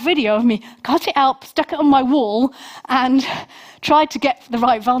bad video of me, cut it out, stuck it on my wall, and tried to get the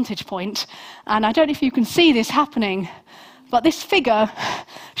right vantage point. And I don't know if you can see this happening, but this figure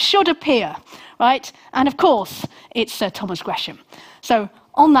should appear. Right? And of course, it's Thomas Gresham. So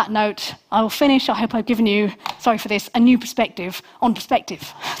on that note, I will finish. I hope I've given you, sorry for this, a new perspective on perspective.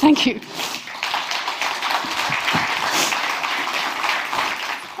 Thank you.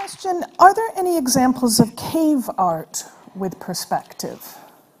 Question, are there any examples of cave art with perspective?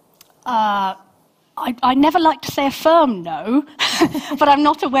 I never like to say a firm no, but I'm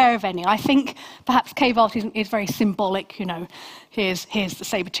not aware of any. I think perhaps cave art is very symbolic, you know. Here's the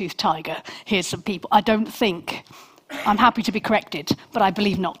saber-toothed tiger, here's some people. I don't think, I'm happy to be corrected, but I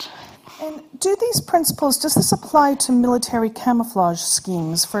believe not. And do these principles, does this apply to military camouflage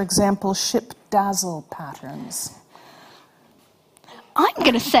schemes, for example, ship dazzle patterns? I'm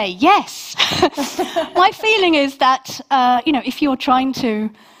going to say yes. My feeling is that, if you're trying to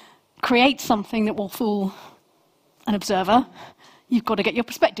create something that will fool an observer, you've got to get your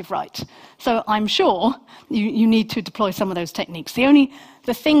perspective right. So I'm sure you need to deploy some of those techniques. The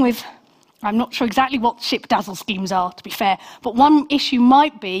thing with, I'm not sure exactly what ship dazzle schemes are, to be fair, but one issue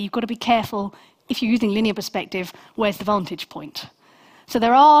might be you've got to be careful if you're using linear perspective, where's the vantage point? So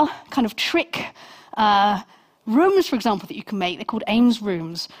there are kind of trick rooms, for example, that you can make. They're called Ames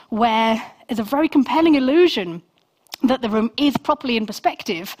rooms, where there's a very compelling illusion that the room is properly in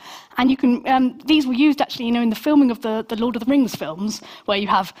perspective, and you can. These were used actually, in the filming of the Lord of the Rings films, where you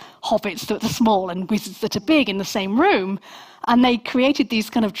have hobbits that are small and wizards that are big in the same room, and they created these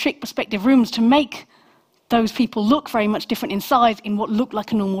kind of trick perspective rooms to make those people look very much different in size in what looked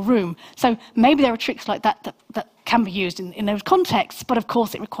like a normal room. So maybe there are tricks like that can be used in those contexts, but of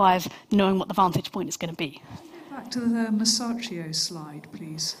course it requires knowing what the vantage point is going to be. Back to the Masaccio slide,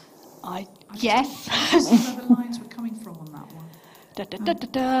 please. Yes. Where the lines were coming from on that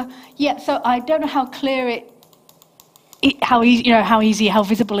one. Yeah, so I don't know how clear how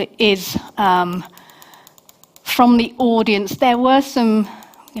visible it is from the audience. There were some.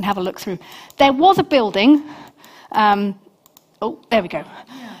 You can have a look through. There was a building. There we go.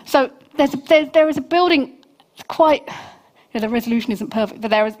 Yeah. So there is a building. Quite. The resolution isn't perfect,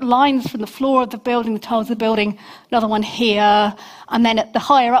 but there are lines from the floor of the building, the tiles of the building, another one here, and then at the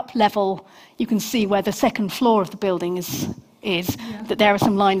higher up level, you can see where the second floor of the building is that there are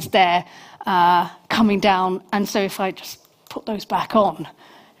some lines there coming down. And so if I just put those back on,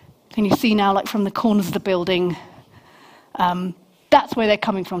 can you see now, like from the corners of the building, that's where they're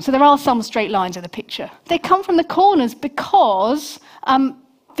coming from. So there are some straight lines in the picture. They come from the corners because the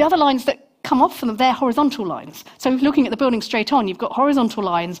other lines that come off from them, they're horizontal lines. So looking at the building straight on, you've got horizontal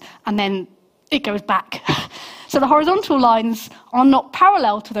lines, and then it goes back. So the horizontal lines are not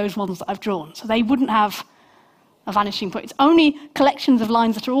parallel to those ones that I've drawn, so they wouldn't have a vanishing point. It's only collections of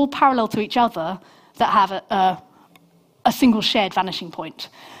lines that are all parallel to each other that have a single shared vanishing point.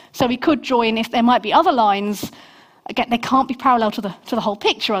 So we could draw in, if there might be other lines, again, they can't be parallel to the whole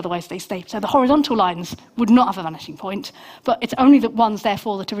picture, otherwise they stay. So the horizontal lines would not have a vanishing point, but it's only the ones,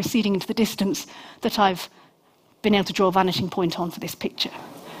 therefore, that are receding into the distance that I've been able to draw a vanishing point on for this picture.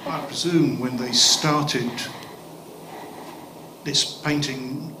 I presume when they started this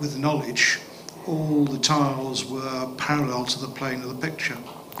painting with knowledge, all the tiles were parallel to the plane of the picture.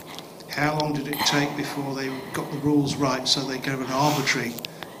 How long did it take before they got the rules right so they go an arbitrary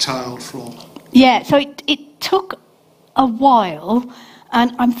tiled floor? Yeah, so it took a while,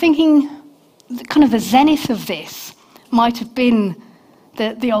 and I'm thinking kind of the zenith of this might have been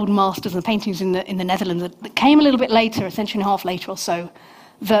the old masters and the paintings in the Netherlands that came a little bit later, a century and a half later or so,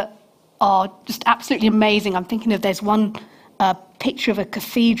 that are just absolutely amazing. I'm thinking of, there's one picture of a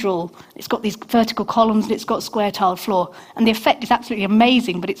cathedral. It's got these vertical columns and it's got a square tiled floor, and the effect is absolutely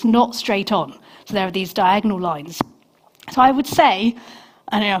amazing, but it's not straight on. So there are these diagonal lines. So I would say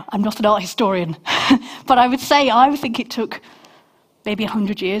I know, I'm not an art historian, but I would think it took maybe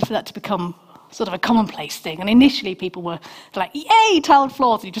 100 years for that to become sort of a commonplace thing. And initially people were like, yay, tiled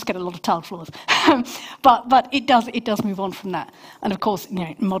floors, and you just get a lot of tiled floors. but it does move on from that. And of course,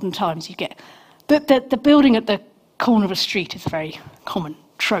 in modern times you get, the building at the corner of a street is a very common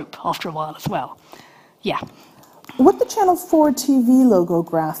trope after a while as well. Yeah. Would the Channel 4 TV logo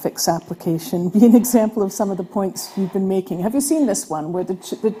graphics application be an example of some of the points you've been making? Have you seen this one, where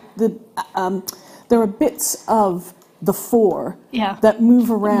there are bits of the 4 that move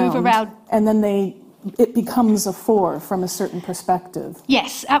around, and then it becomes a 4 from a certain perspective?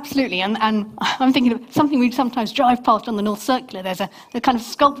 Yes, absolutely. And I'm thinking of something we sometimes drive past on the North Circular. There's a kind of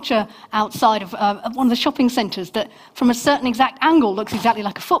sculpture outside of one of the shopping centres that, from a certain exact angle, looks exactly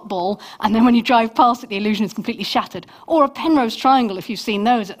like a football, and then when you drive past it, the illusion is completely shattered. Or a Penrose triangle, if you've seen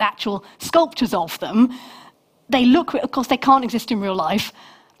those, the actual sculptures of them. They look, of course, they can't exist in real life,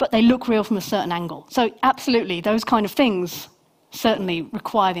 but they look real from a certain angle. So absolutely, those kind of things certainly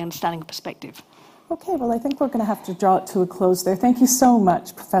require the understanding of perspective. Okay, well, I think we're going to have to draw it to a close there. Thank you so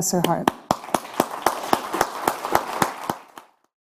much, Professor Hart.